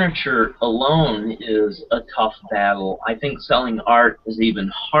furniture alone is a tough battle. I think selling art is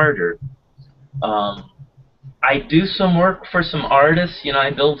even harder. I do some work for some artists.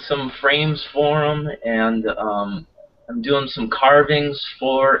 I build some frames for them, and I'm doing some carvings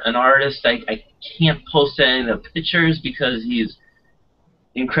for an artist. I can't post any of the pictures because he's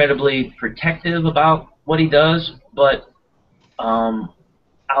incredibly protective about what he does, but I'll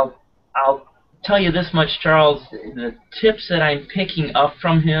tell you this much, Charles. The tips that I'm picking up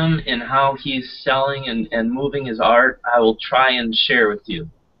from him and how he's selling and moving his art, I will try and share with you.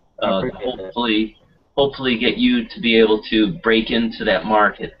 Hopefully get you to be able to break into that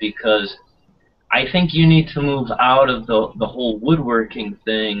market, because I think you need to move out of the whole woodworking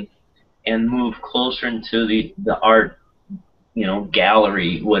thing and move closer into the art,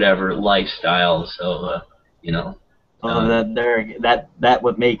 gallery, whatever lifestyle. So, that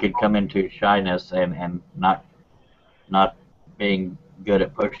with me could come into shyness and not being good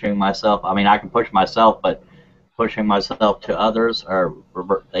at pushing myself. I mean, I can push myself, but pushing myself to others, or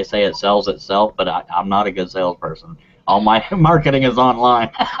they say it sells itself, but I'm not a good salesperson. All my marketing is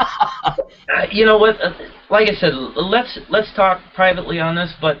online. You know what? Like I said, let's talk privately on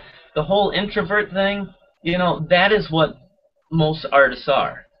this. But the whole introvert thing, that is what most artists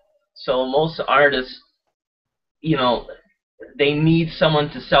are. So most artists, they need someone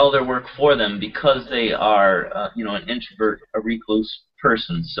to sell their work for them because they are, an introvert, a recluse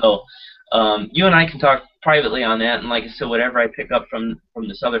person. So you and I can talk privately on that, and like I said, whatever I pick up from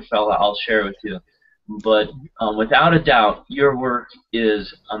this other fella, I'll share with you. But without a doubt, your work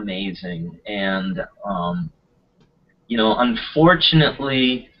is amazing, and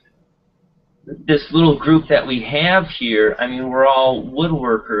unfortunately, this little group that we have here, I mean, we're all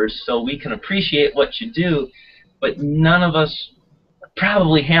woodworkers, so we can appreciate what you do, but none of us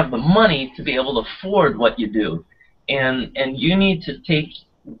probably have the money to be able to afford what you do, and you need to take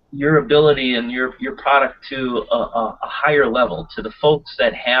your ability and your product to a higher level, to the folks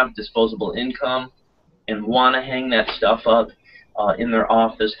that have disposable income and want to hang that stuff up in their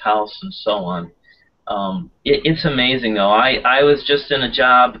office, house, and so on. It's amazing, though. I was just in a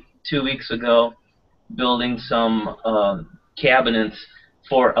job 2 weeks ago building some cabinets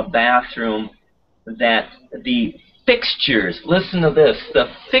for a bathroom that the fixtures, listen to this, the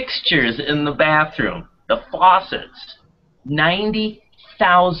fixtures in the bathroom, the faucets,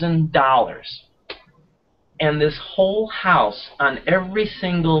 $90,000. And this whole house, on every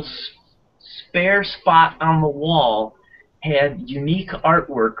single spare spot on the wall, had unique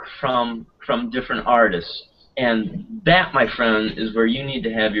artwork from different artists. And that, my friend, is where you need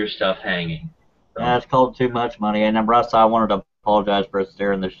to have your stuff hanging. So. Yeah, it's called too much money. And then, Russ, I wanted to apologize for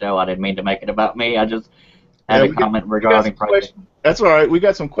steering the show. I didn't mean to make it about me. I just had Yeah, a comment we got regarding some pricing. questions. That's all right. We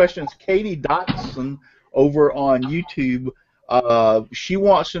got some questions. Katie Dotson over on YouTube. She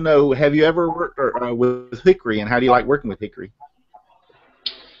wants to know, have you ever worked with hickory, and how do you like working with hickory?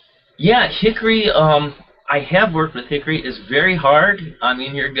 Yeah, hickory. I have worked with hickory. It's very hard. I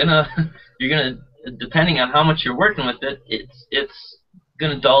mean, you're gonna depending on how much you're working with it, it's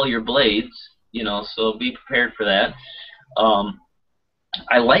gonna dull your blades. You know, so be prepared for that.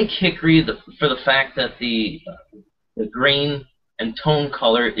 I like hickory for the fact that the grain and tone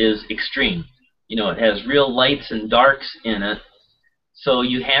color is extreme. You know, it has real lights and darks in it, so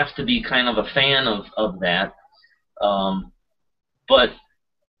you have to be kind of a fan of that. But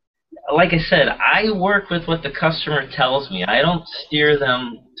like I said, I work with what the customer tells me. I don't steer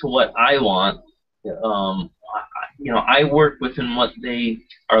them to what I want. You know, I work within what they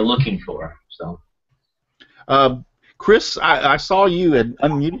are looking for. So. Chris, I saw you had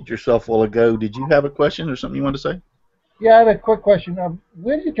unmuted yourself a while ago. Did you have a question or something you wanted to say? Yeah, I have a quick question.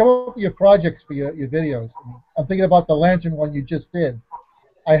 Where did you come up with your projects for your videos? I'm thinking about the lantern one you just did.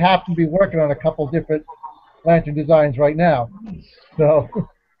 I happen to be working on a couple different lantern designs right now. So,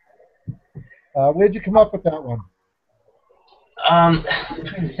 where did you come up with that one? I'm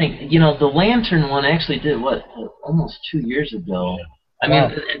trying to think. You know, the lantern one I actually did, what, almost 2 years ago. I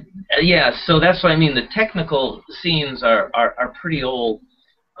mean, yeah, so that's what I mean. The technical scenes are pretty old.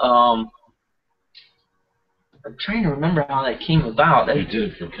 I'm trying to remember how that came about. You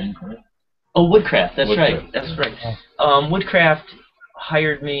did it for King, right? Oh, Woodcraft, that's Woodcraft. right. That's right. Woodcraft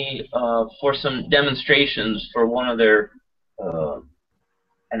hired me for some demonstrations for one of their, I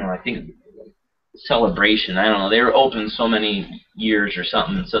don't know, I think celebration. I don't know. They were open so many years or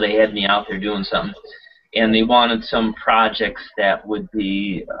something, so they had me out there doing something. And they wanted some projects that would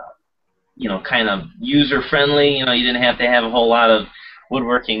be, you know, kind of user-friendly. You know, you didn't have to have a whole lot of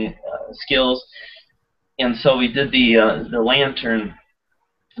woodworking skills. And so we did the lantern.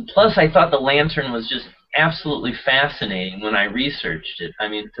 Plus, I thought the lantern was just absolutely fascinating when I researched it. I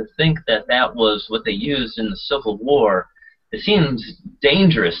mean, to think that that was what they used in the Civil War, it seems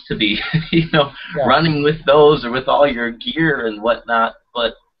dangerous to be, you know, running with those or with all your gear and whatnot.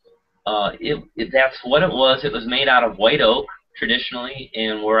 But that's what it was. It was made out of white oak traditionally,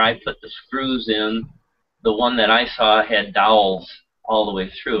 and where I put the screws in, the one that I saw had dowels all the way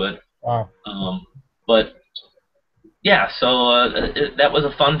through it. Wow. But yeah, so that was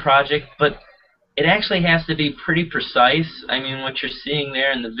a fun project, but it actually has to be pretty precise. I mean, what you're seeing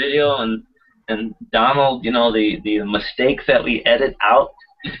there in the video, and Donald, you know, the mistakes that we edit out,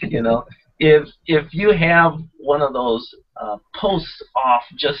 you know, if you have one of those posts off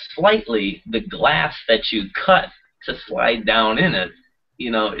just slightly, the glass that you cut to slide down in it,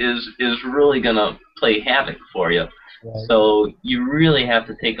 you know, is really gonna play havoc for you. Right. So you really have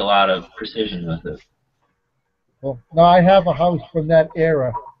to take a lot of precision with it. Well, now I have a house from that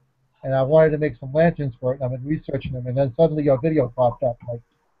era, and I wanted to make some lanterns for it, and I've been researching them, and then suddenly your video popped up. Like,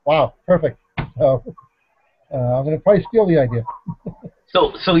 wow, perfect. So I'm going to probably steal the idea.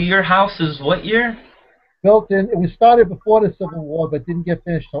 So your house is what year? Built in. It was started before the Civil War, but didn't get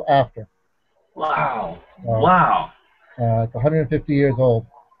finished till after. Wow. Wow. It's 150 years old.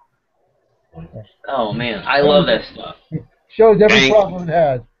 Oh man, I love that stuff. Shows every problem it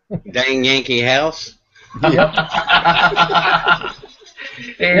has. Dang Yankee house. Yep.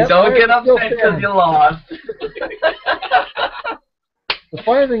 Hey, don't get upset because you lost. The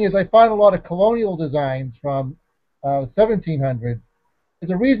funny thing is, I find a lot of colonial designs from 1700s.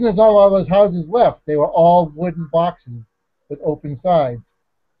 There's a reason there's not a lot of those houses left. They were all wooden boxes with open sides,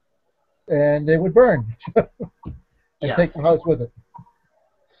 and they would burn and take the house with it.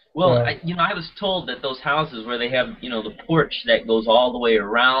 Well, you know, I was told that those houses where they have, you know, the porch that goes all the way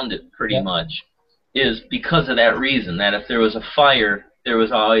around it pretty much is because of that reason, that if there was a fire, there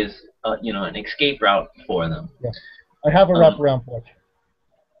was always, you know, an escape route for them. Yeah. I have a wraparound porch.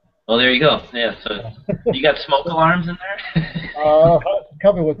 Oh, there you go. Yeah, so you got smoke alarms in there?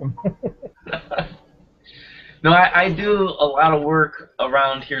 Covered with them. No, I do a lot of work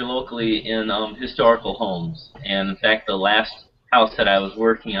around here locally in historical homes. And in fact, the last house that I was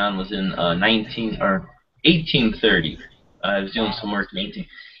working on was in 1830. I was doing some work in 18,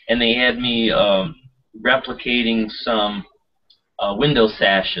 and they had me replicating some window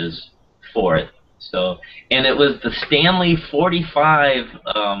sashes for it. So, and it was the Stanley 45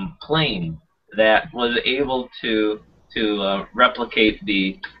 plane that was able to replicate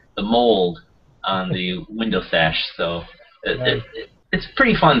the mold on the window sash. So it's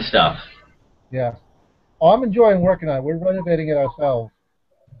pretty fun stuff. Yeah. Oh, I'm enjoying working on it. We're renovating it ourselves,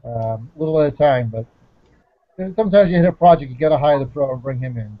 a little at a time, but sometimes you hit a project, you got to hire the pro and bring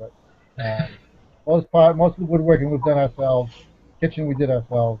him in. But most of the woodworking we've done ourselves. Kitchen we did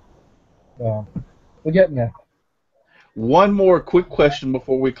ourselves. So we're getting there. One more quick question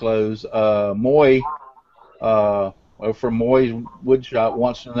before we close. Moy from Moy's Woodshop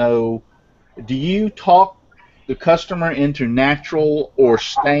wants to know, do you talk the customer into natural or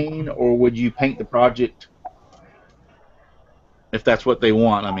stain, or would you paint the project if that's what they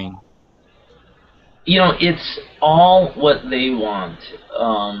want? I mean, You know, it's all what they want.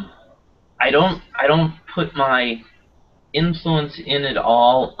 I don't put my influence in it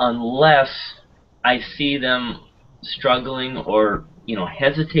all unless I see them struggling or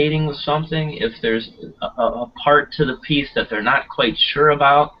hesitating with something. If there's a part to the piece that they're not quite sure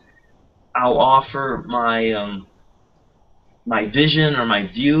about, I'll offer my my vision or my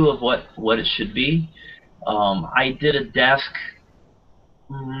view of what it should be. I did a desk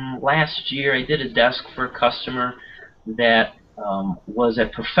last year. I did a desk for a customer that was a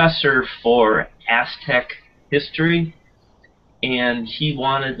professor for Aztec history, and he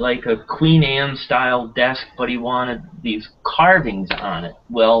wanted like a Queen Anne style desk, but he wanted these carvings on it.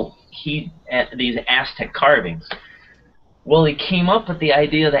 Well, these Aztec carvings. Well, he came up with the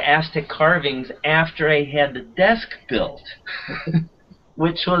idea of the Aztec carvings after I had the desk built,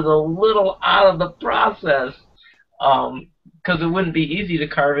 which was a little out of the process, because it wouldn't be easy to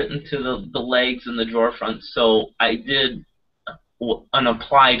carve it into the legs and the drawer front. So I did an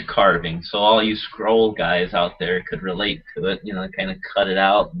applied carving, so all you scroll guys out there could relate to it. Kind of cut it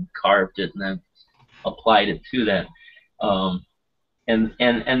out and carved it, and then applied it to that. And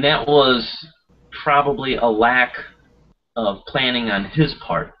that was probably a lack of planning on his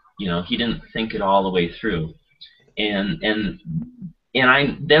part. He didn't think it all the way through. And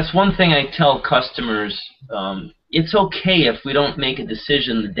that's one thing I tell customers. It's okay if we don't make a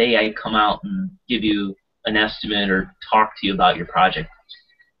decision the day I come out and give you an estimate or talk to you about your project.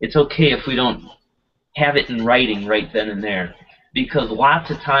 It's okay if we don't have it in writing right then and there, because lots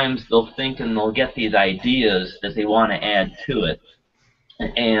of times they'll think and they'll get these ideas that they want to add to it,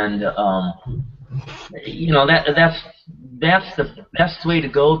 and that's the best way to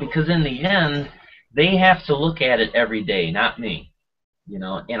go, because in the end they have to look at it every day, not me.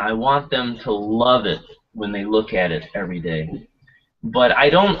 And I want them to love it when they look at it every day. But I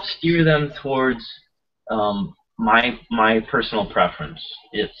don't steer them towards my personal preference.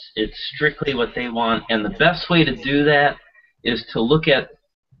 It's strictly what they want, and the best way to do that is to look at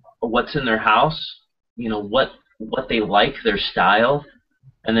what's in their house, what they like, their style,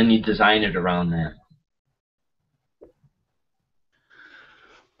 and then you design it around that.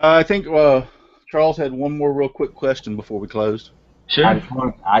 I think Charles had one more real quick question before we closed. Sure.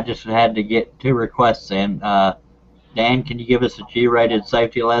 I just had to get 2 requests in. Dan, can you give us a G-rated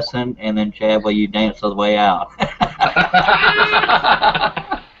safety lesson? And then Chad, will you dance the way out?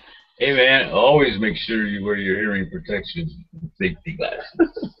 Hey man, always make sure you wear your hearing protection safety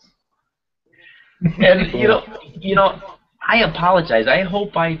glasses. And I apologize. I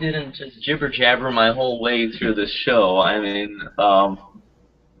hope I didn't just jibber jabber my whole way through this show. I mean,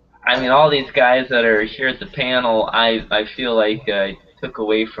 all these guys that are here at the panel, I feel like I took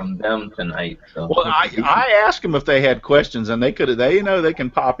away from them tonight. So. Well, I asked them if they had questions, and they can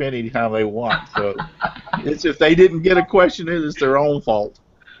pop in anytime they want. So it's, if they didn't get a question in, it's their own fault.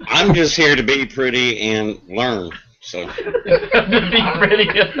 I'm just here to be pretty and learn. So To be pretty.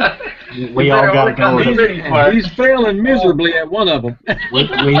 We all got $1. He's failing miserably at one of them. we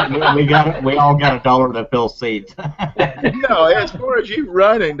all got $1 to fill seats. As far as you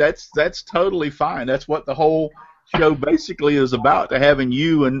running, that's totally fine. That's what the whole show basically is about, to having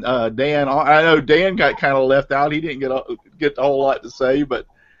you and Dan. I know Dan got kind of left out. He didn't get a whole lot to say, but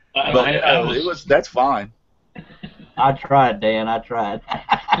that's fine. I tried, Dan. I tried.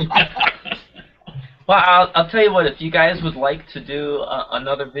 Well, I'll tell you what. If you guys would like to do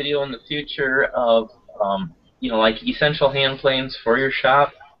another video in the future of like essential hand planes for your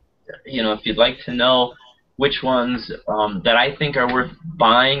shop, if you'd like to know which ones that I think are worth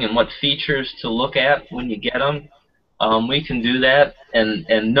buying and what features to look at when you get them, we can do that.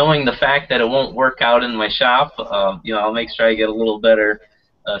 And knowing the fact that it won't work out in my shop, I'll make sure I get a little better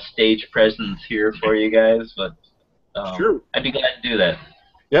stage presence here for you guys. But sure, I'd be glad to do that.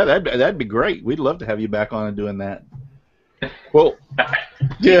 Yeah, that'd be great. We'd love to have you back on and doing that. Well,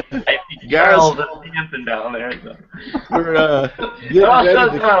 yeah, guys, Stanton down there. So. We're getting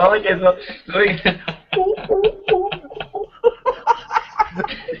ready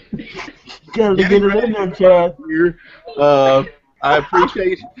Gotta get it in there, Chad. I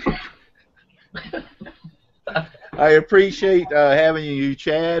appreciate I appreciate having you,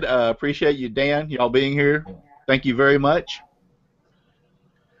 Chad. Appreciate you, Dan, y'all being here. Thank you very much.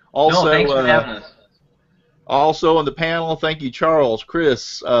 Also, no, thanks for having us. Also on the panel, thank you, Charles,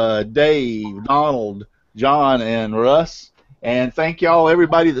 Chris, Dave, Donald, John, and Russ. And thank y'all,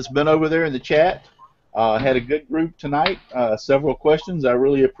 everybody that's been over there in the chat. Had a good group tonight. Several questions. I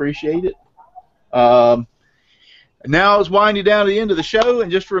really appreciate it. Now it's winding down to the end of the show,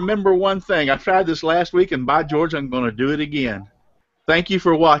 and just remember one thing. I tried this last week, and by George, I'm going to do it again. Thank you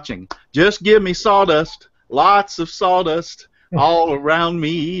for watching. Just give me sawdust, lots of sawdust, all around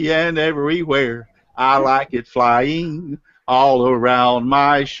me and everywhere. I like it flying all around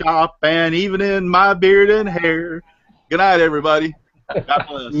my shop and even in my beard and hair. Good night, everybody. God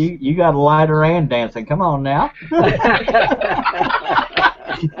bless. You got a lighter and dancing. Come on now.